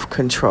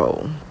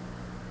self-control.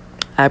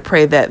 I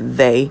pray that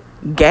they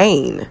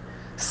gain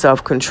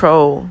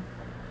self-control.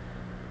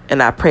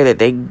 And I pray that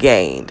they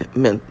gained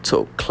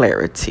mental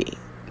clarity,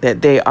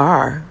 that they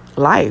are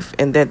life,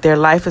 and that their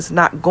life is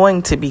not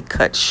going to be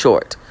cut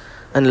short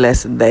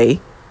unless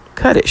they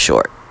cut it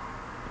short.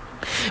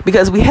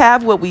 Because we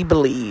have what we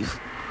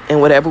believe,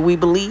 and whatever we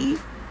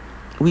believe,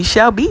 we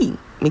shall be.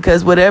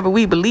 Because whatever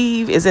we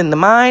believe is in the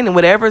mind, and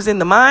whatever is in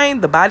the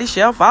mind, the body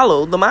shall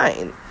follow the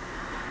mind.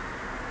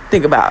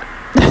 Think about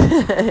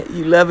it.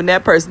 You loving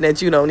that person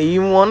that you don't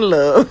even want to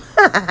love.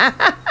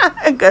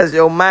 Because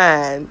your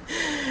mind...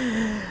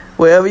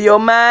 Wherever your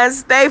mind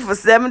stay for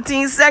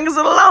 17 seconds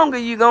or longer,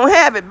 you gonna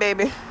have it,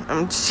 baby.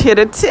 I'm here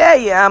to tell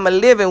you, I'm a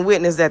living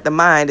witness that the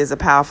mind is a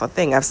powerful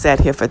thing. I've sat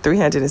here for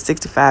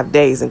 365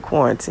 days in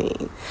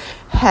quarantine.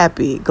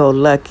 Happy, go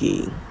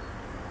lucky,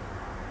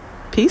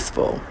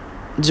 peaceful,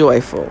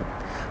 joyful,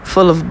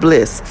 full of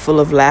bliss, full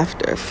of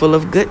laughter, full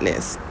of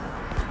goodness.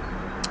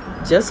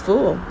 Just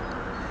full.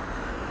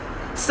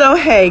 So,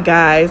 hey,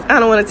 guys, I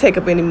don't want to take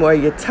up any more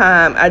of your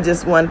time. I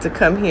just wanted to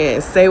come here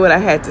and say what I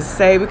had to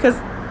say because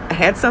I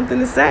had something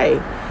to say.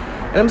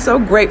 And I'm so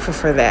grateful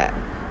for that,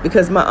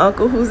 because my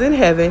uncle who's in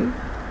heaven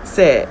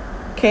said,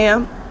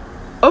 Cam,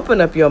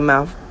 open up your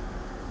mouth,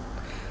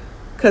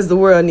 because the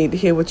world need to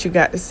hear what you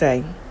got to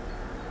say.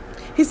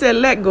 He said,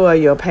 let go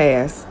of your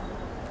past.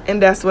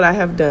 And that's what I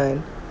have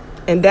done.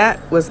 And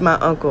that was my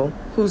uncle,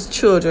 whose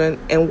children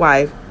and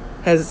wife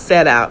has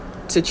set out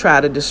to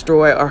try to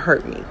destroy or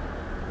hurt me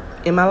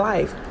in my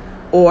life,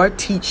 or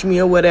teach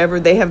me or whatever.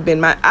 They have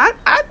been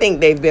I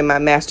think they've been my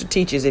master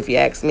teachers, if you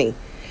ask me.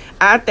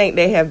 I think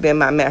they have been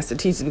my master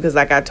teachers, because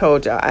like I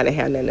told y'all, I didn't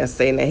have nothing to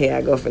say in the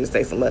head. I go finna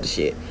say some other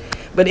shit.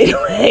 But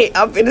anyway,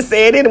 I'm finna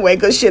say it anyway,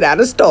 because shit, I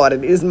done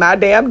started. It's my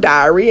damn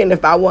diary, and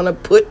if I want to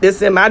put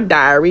this in my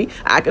diary,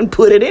 I can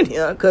put it in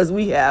here, because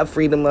we have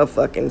freedom of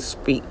fucking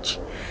speech.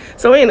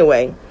 So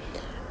anyway,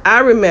 I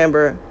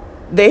remember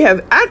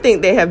I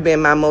think they have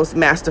been my most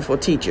masterful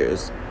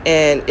teachers.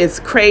 And it's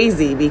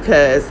crazy,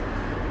 because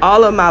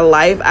all of my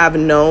life, I've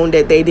known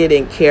that they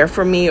didn't care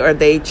for me, or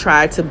they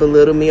tried to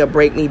belittle me or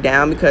break me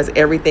down, because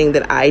everything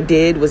that I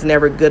did was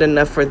never good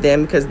enough for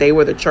them, because they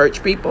were the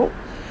church people,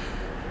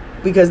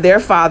 because their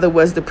father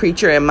was the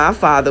preacher and my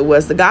father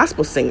was the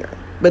gospel singer.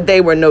 But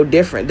they were no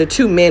different. The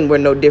two men were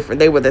no different.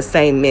 They were the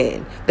same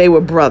men. They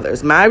were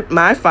brothers.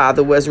 My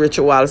father was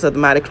Richard Wallace of the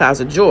Mighty Clouds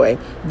of Joy.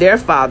 Their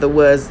father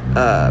was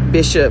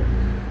Bishop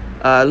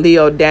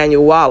Leo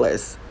Daniel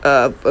Wallace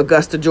of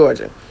Augusta,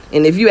 Georgia.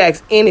 And if you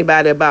ask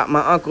anybody about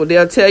my uncle,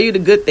 they'll tell you the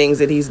good things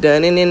that he's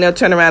done. And then they'll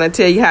turn around and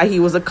tell you how he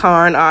was a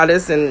con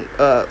artist and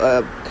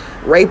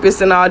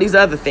rapist and all these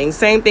other things.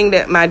 Same thing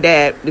that my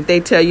dad, if they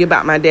tell you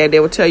about my dad, they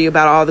will tell you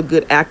about all the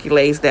good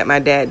accolades that my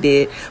dad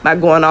did by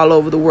going all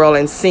over the world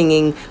and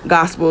singing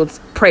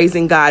gospels,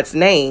 praising God's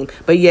name.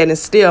 But yet and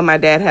still, my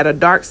dad had a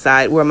dark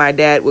side where my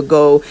dad would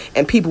go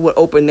and people would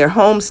open their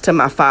homes to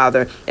my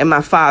father, and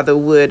my father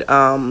would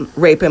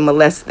rape and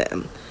molest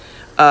them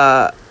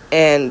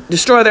and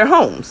destroy their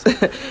homes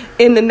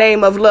in the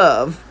name of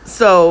love.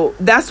 So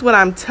that's what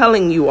I'm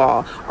telling you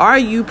all. Are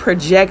you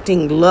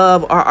projecting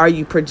love, or are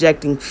you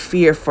projecting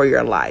fear for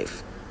your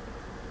life?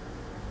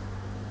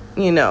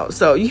 You know,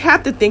 so you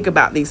have to think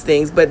about these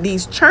things. But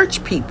these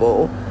church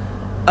people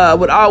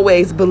would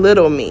always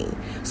belittle me.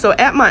 So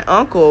at my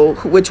uncle,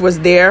 which was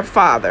their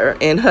father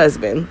and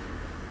husband,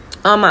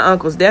 on my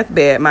uncle's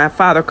deathbed, my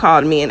father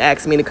called me and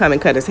asked me to come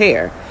and cut his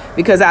hair,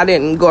 because I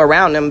didn't go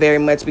around them very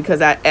much,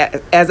 because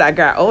as I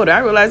got older, I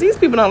realized these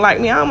people don't like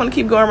me. I don't want to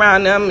keep going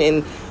around them.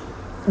 And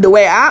the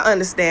way I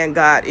understand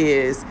God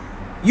is,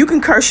 you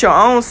can curse your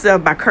own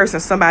self by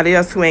cursing somebody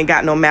else who ain't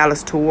got no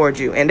malice toward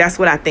you. And that's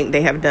what I think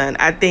they have done.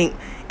 I think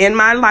in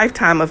my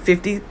lifetime of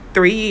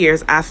 53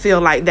 years, I feel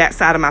like that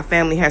side of my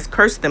family has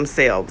cursed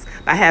themselves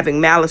by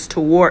having malice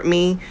toward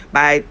me,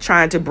 by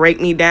trying to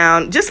break me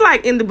down. Just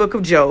like in the book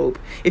of Job.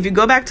 If you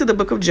go back to the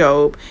book of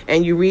Job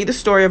and you read the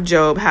story of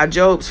Job, how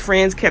Job's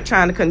friends kept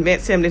trying to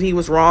convince him that he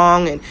was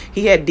wrong and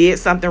he had did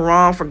something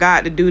wrong for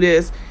God to do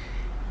this.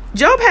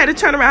 Job had to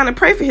turn around and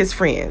pray for his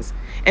friends.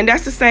 And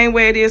that's the same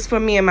way it is for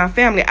me and my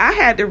family. I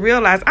had to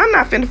realize I'm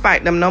not finna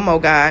fight them no more,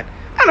 God.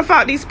 I done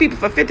fought these people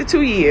for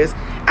 52 years.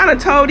 I done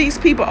told these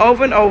people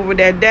over and over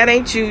that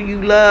ain't you.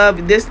 You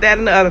love this, that,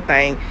 and the other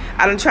thing.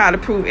 I done tried to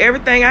prove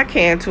everything I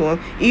can to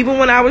them. Even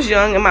when I was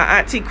young and my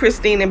auntie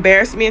Christine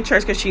embarrassed me in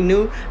church because she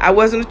knew I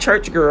wasn't a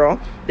church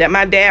girl, that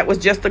my dad was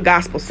just a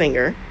gospel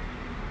singer,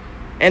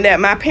 and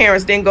that my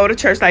parents didn't go to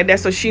church like that,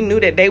 so she knew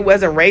that they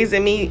wasn't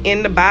raising me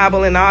in the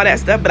Bible and all that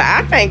stuff. But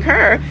I thank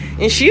her,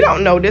 and she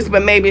don't know this,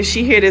 but maybe if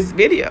she hear this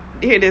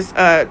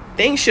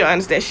thing, she'll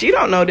understand. She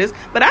don't know this,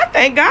 but I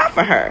thank God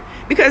for her,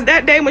 because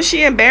that day when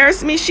she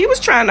embarrassed me, she was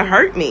trying to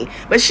hurt me,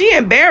 but she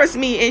embarrassed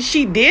me and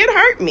she did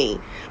hurt me.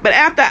 But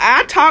after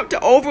I talked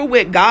over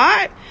with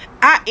God,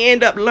 I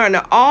end up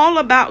learning all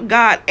about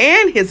God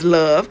and his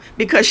love,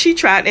 because she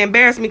tried to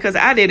embarrass me because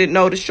I didn't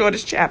know the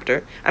shortest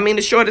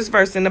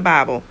verse in the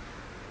Bible.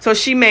 So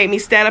she made me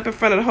stand up in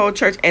front of the whole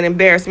church and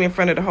embarrass me in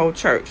front of the whole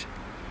church.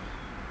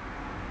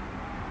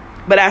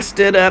 But I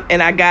stood up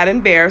and I got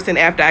embarrassed. And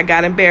after I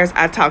got embarrassed,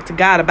 I talked to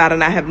God about it.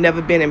 And I have never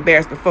been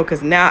embarrassed before,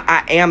 because now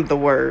I am the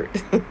word.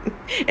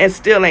 And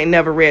still ain't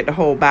never read the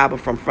whole Bible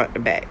from front to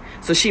back.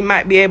 So she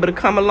might be able to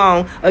come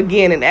along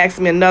again and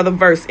ask me another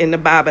verse in the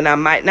Bible. And I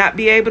might not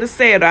be able to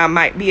say it, or I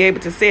might be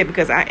able to say it,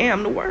 because I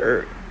am the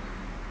word.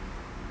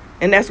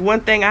 And that's one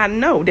thing I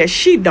know that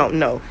she don't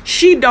know.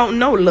 She don't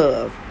know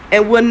love,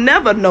 and will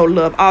never know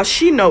love. All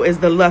she know is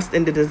the lust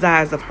and the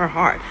desires of her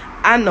heart.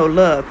 I know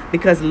love,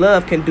 because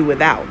love can do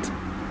without.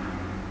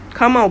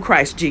 Come on,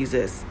 Christ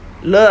Jesus.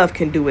 Love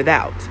can do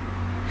without.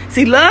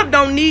 See, love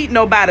don't need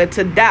nobody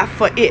to die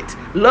for it.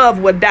 Love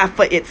will die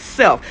for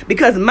itself.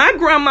 Because my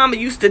grandmama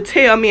used to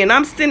tell me, and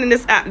I'm sending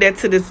this out there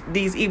to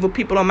these evil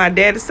people on my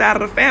daddy's side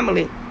of the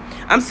family.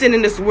 I'm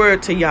sending this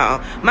word to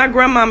y'all. My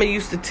grandmama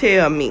used to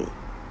tell me.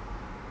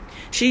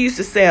 She used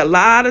to say a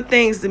lot of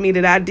things to me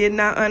that I did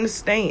not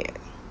understand.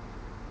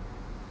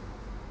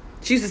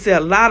 She used to say a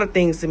lot of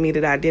things to me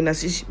that I didn't know.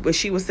 But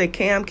she would say,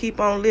 Cam, keep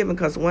on living,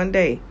 because one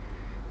day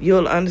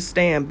you'll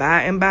understand.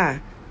 By and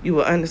by, you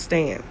will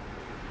understand.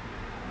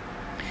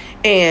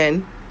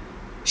 And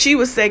she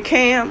would say,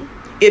 Cam,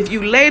 if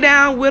you lay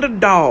down with a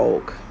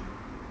dog,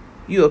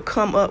 you'll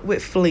come up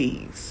with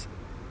fleas.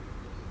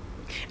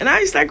 And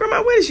I used to say,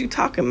 Grandma, what is you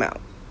talking about?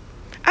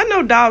 I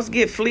know dogs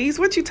get fleas.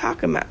 What you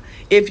talking about?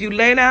 If you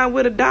lay down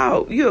with a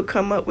dog, you'll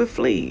come up with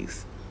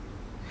fleas.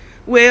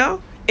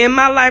 Well, in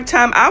my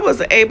lifetime, I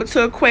was able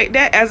to equate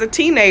that as a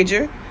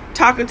teenager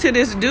talking to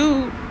this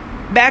dude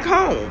back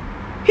home.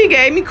 He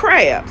gave me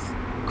crabs.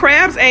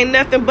 Crabs ain't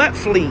nothing but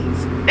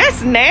fleas.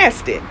 That's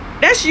nasty.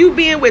 That's you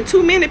being with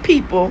too many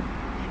people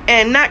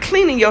and not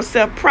cleaning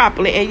yourself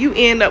properly, and you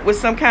end up with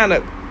some kind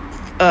of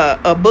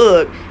a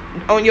bug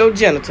on your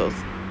genitals.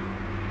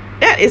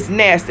 That is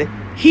nasty.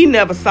 He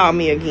never saw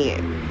me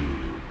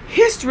again.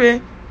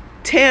 History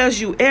tells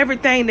you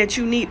everything that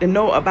you need to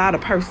know about a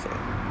person.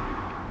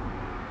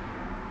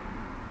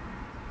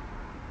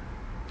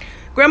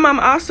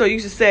 Grandmama also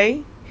used to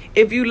say,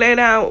 if you lay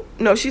down,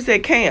 no, she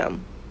said,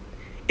 Cam,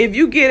 if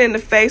you get in the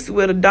face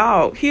with a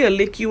dog, he'll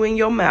lick you in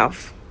your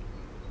mouth.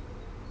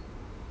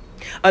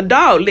 A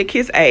dog lick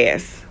his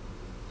ass,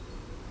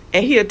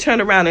 and he'll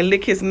turn around and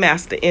lick his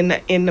master in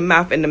the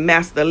mouth, and the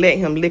master let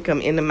him lick him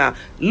in the mouth.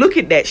 Look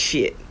at that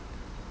shit.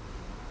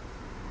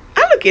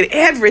 I look at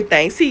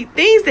everything. See,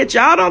 things that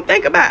y'all don't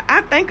think about,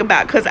 I think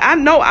about, because I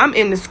know I'm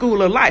in the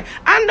school of life.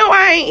 I know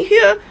I ain't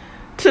here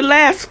to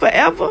last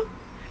forever.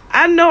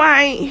 I know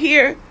I ain't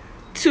here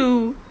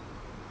to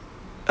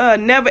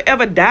never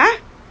ever die.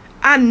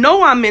 I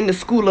know I'm in the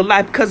school of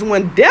life, because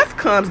when death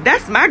comes,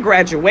 that's my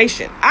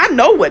graduation. I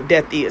know what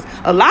death is.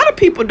 A lot of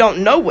people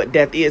don't know what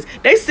death is.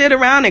 They sit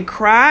around and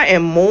cry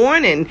and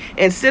mourn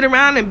and sit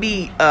around and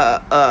be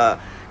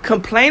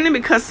complaining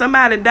because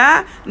somebody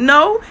died.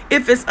 No,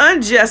 if it's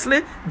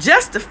unjustly,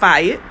 justify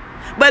it.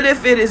 But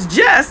if it is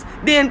just,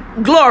 then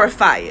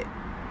glorify it.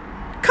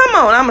 Come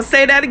on, I'm going to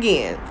say that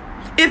again.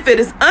 If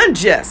it is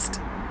unjust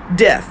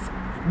death,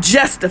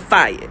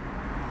 justify it.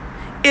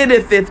 And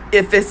if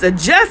it's a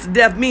just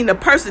death, meaning the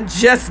person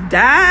just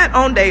died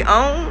on their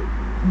own,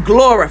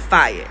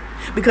 glorify it.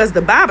 Because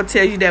the Bible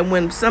tells you that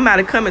when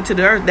somebody coming to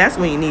the earth, that's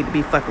when you need to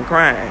be fucking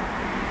crying.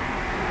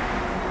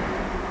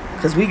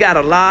 Because we got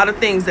a lot of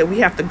things that we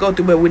have to go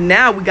through. But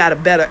now we got a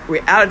better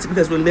reality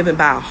because we're living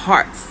by our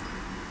hearts.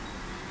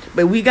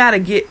 But we got to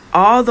get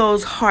all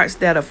those hearts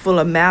that are full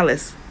of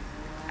malice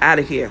out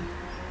of here.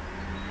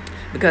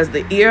 Because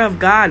the ear of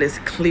God is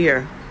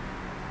clear.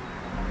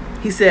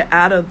 He said,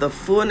 out of the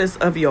fullness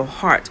of your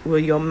heart will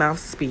your mouth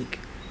speak.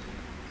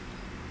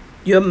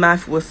 Your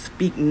mouth will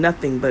speak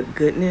nothing but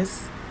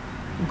goodness,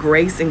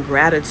 grace, and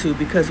gratitude.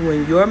 Because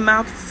when your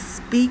mouth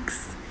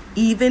speaks,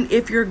 even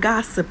if you're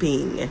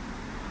gossiping,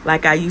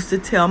 like I used to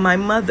tell my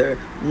mother,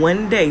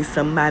 one day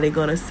somebody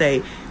gonna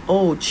say,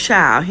 oh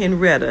child,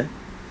 Henrietta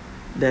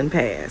done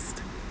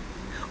passed.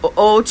 Or,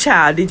 oh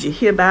child, did you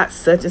hear about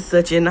such and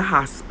such in the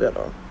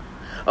hospital?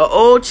 Or,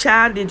 oh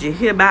child, did you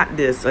hear about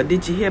this? Or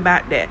did you hear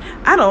about that?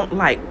 I don't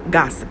like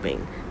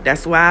gossiping.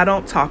 That's why I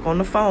don't talk on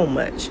the phone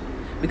much.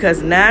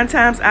 Because 9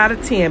 times out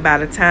of 10, by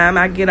the time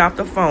I get off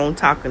the phone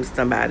talking to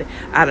somebody,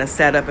 I done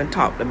sat up and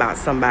talked about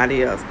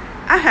somebody else.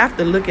 I have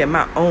to look at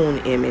my own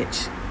image.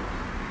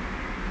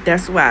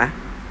 That's why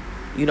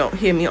you don't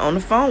hear me on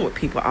the phone with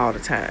people all the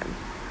time.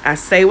 I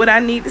say what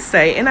I need to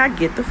say and I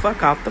get the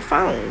fuck off the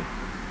phone.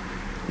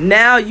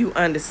 Now you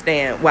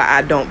understand why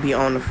I don't be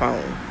on the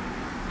phone.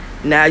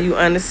 Now you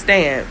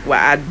understand why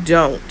I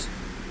don't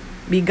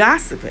be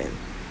gossiping.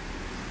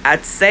 I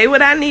say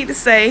what I need to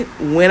say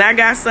when I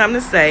got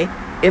something to say.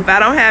 If I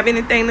don't have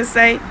anything to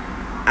say,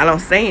 I don't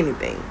say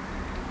anything.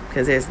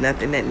 Because there's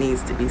nothing that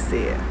needs to be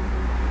said.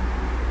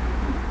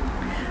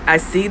 I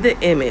see the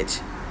image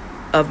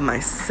of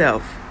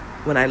myself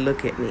when I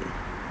look at me.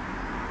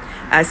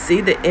 I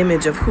see the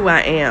image of who I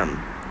am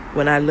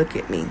when I look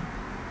at me.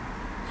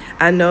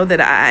 I know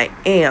that I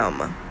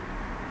am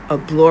a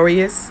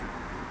glorious,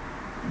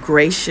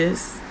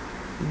 gracious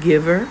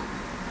giver.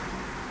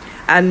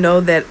 I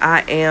know that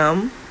I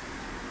am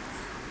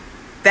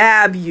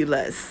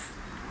fabulous.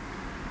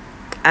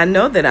 I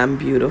know that I'm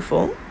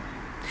beautiful.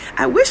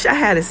 I wish I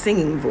had a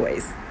singing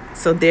voice.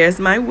 So there's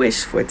my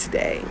wish for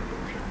today.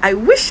 I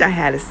wish I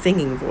had a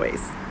singing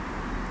voice.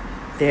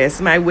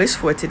 There's my wish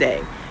for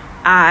today.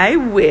 I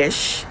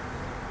wish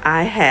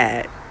I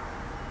had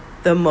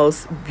the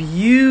most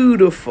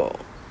beautiful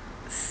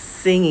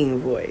singing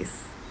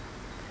voice.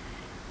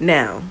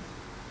 Now,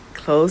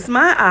 close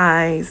my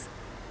eyes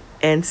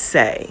and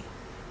say,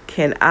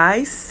 can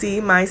I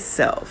see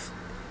myself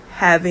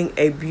having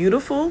a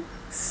beautiful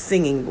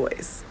singing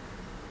voice?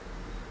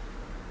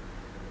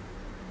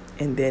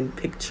 And then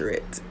picture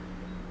it.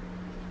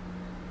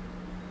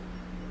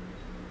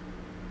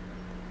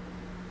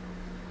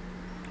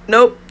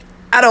 Nope,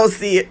 I don't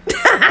see it.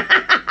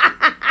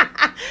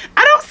 I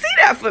don't see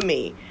that for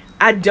me.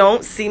 I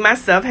don't see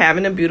myself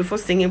having a beautiful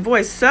singing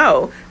voice,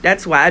 so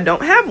that's why I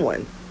don't have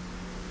one.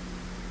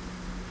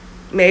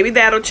 Maybe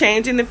that'll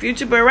change in the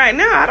future, but right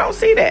now I don't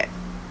see that.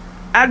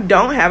 I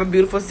don't have a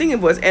beautiful singing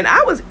voice. And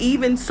I was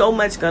even so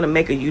much going to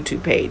make a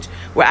YouTube page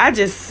where I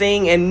just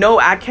sing and know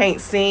I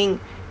can't sing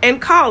and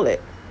call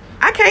it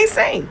I can't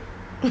sing.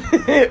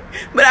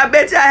 But I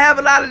bet you I have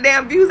a lot of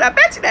damn views. I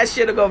bet you that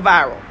shit'll go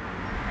viral.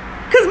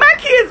 Because my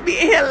kids be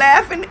in here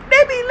laughing. They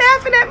be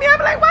laughing at me. I'm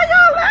like, why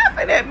y'all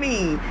laughing at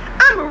me?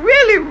 I'm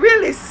really,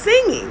 really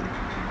singing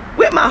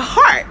with my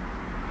heart.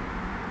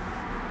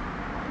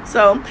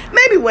 So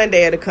maybe one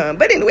day it'll come.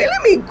 But anyway,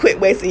 let me quit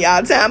wasting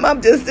y'all time.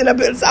 I'm just sitting up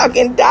here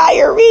talking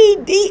diary.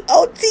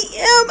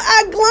 DOTM.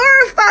 I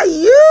glorify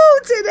you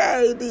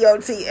today,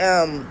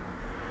 DOTM.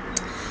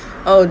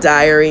 Oh,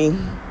 diary.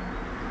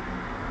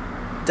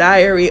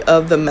 Diary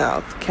of the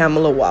Mouth.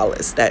 Kamala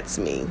Wallace. That's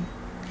me.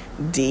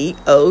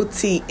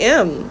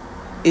 DOTM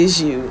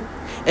is you.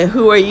 And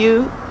who are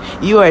you?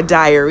 You are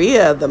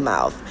diarrhea of the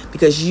mouth.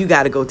 Because you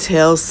got to go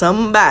tell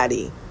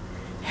somebody,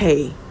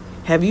 hey,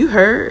 have you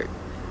heard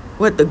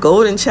what the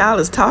golden child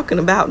is talking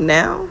about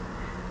now?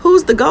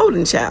 Who's the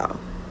golden child?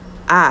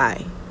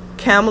 I,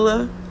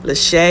 Kamala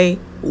Lachey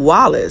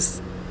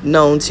Wallace,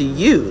 known to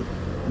you.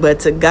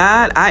 But to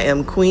God, I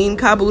am Queen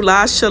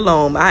Kabula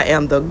Shalom. I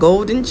am the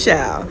golden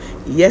child.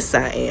 Yes,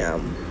 I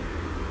am.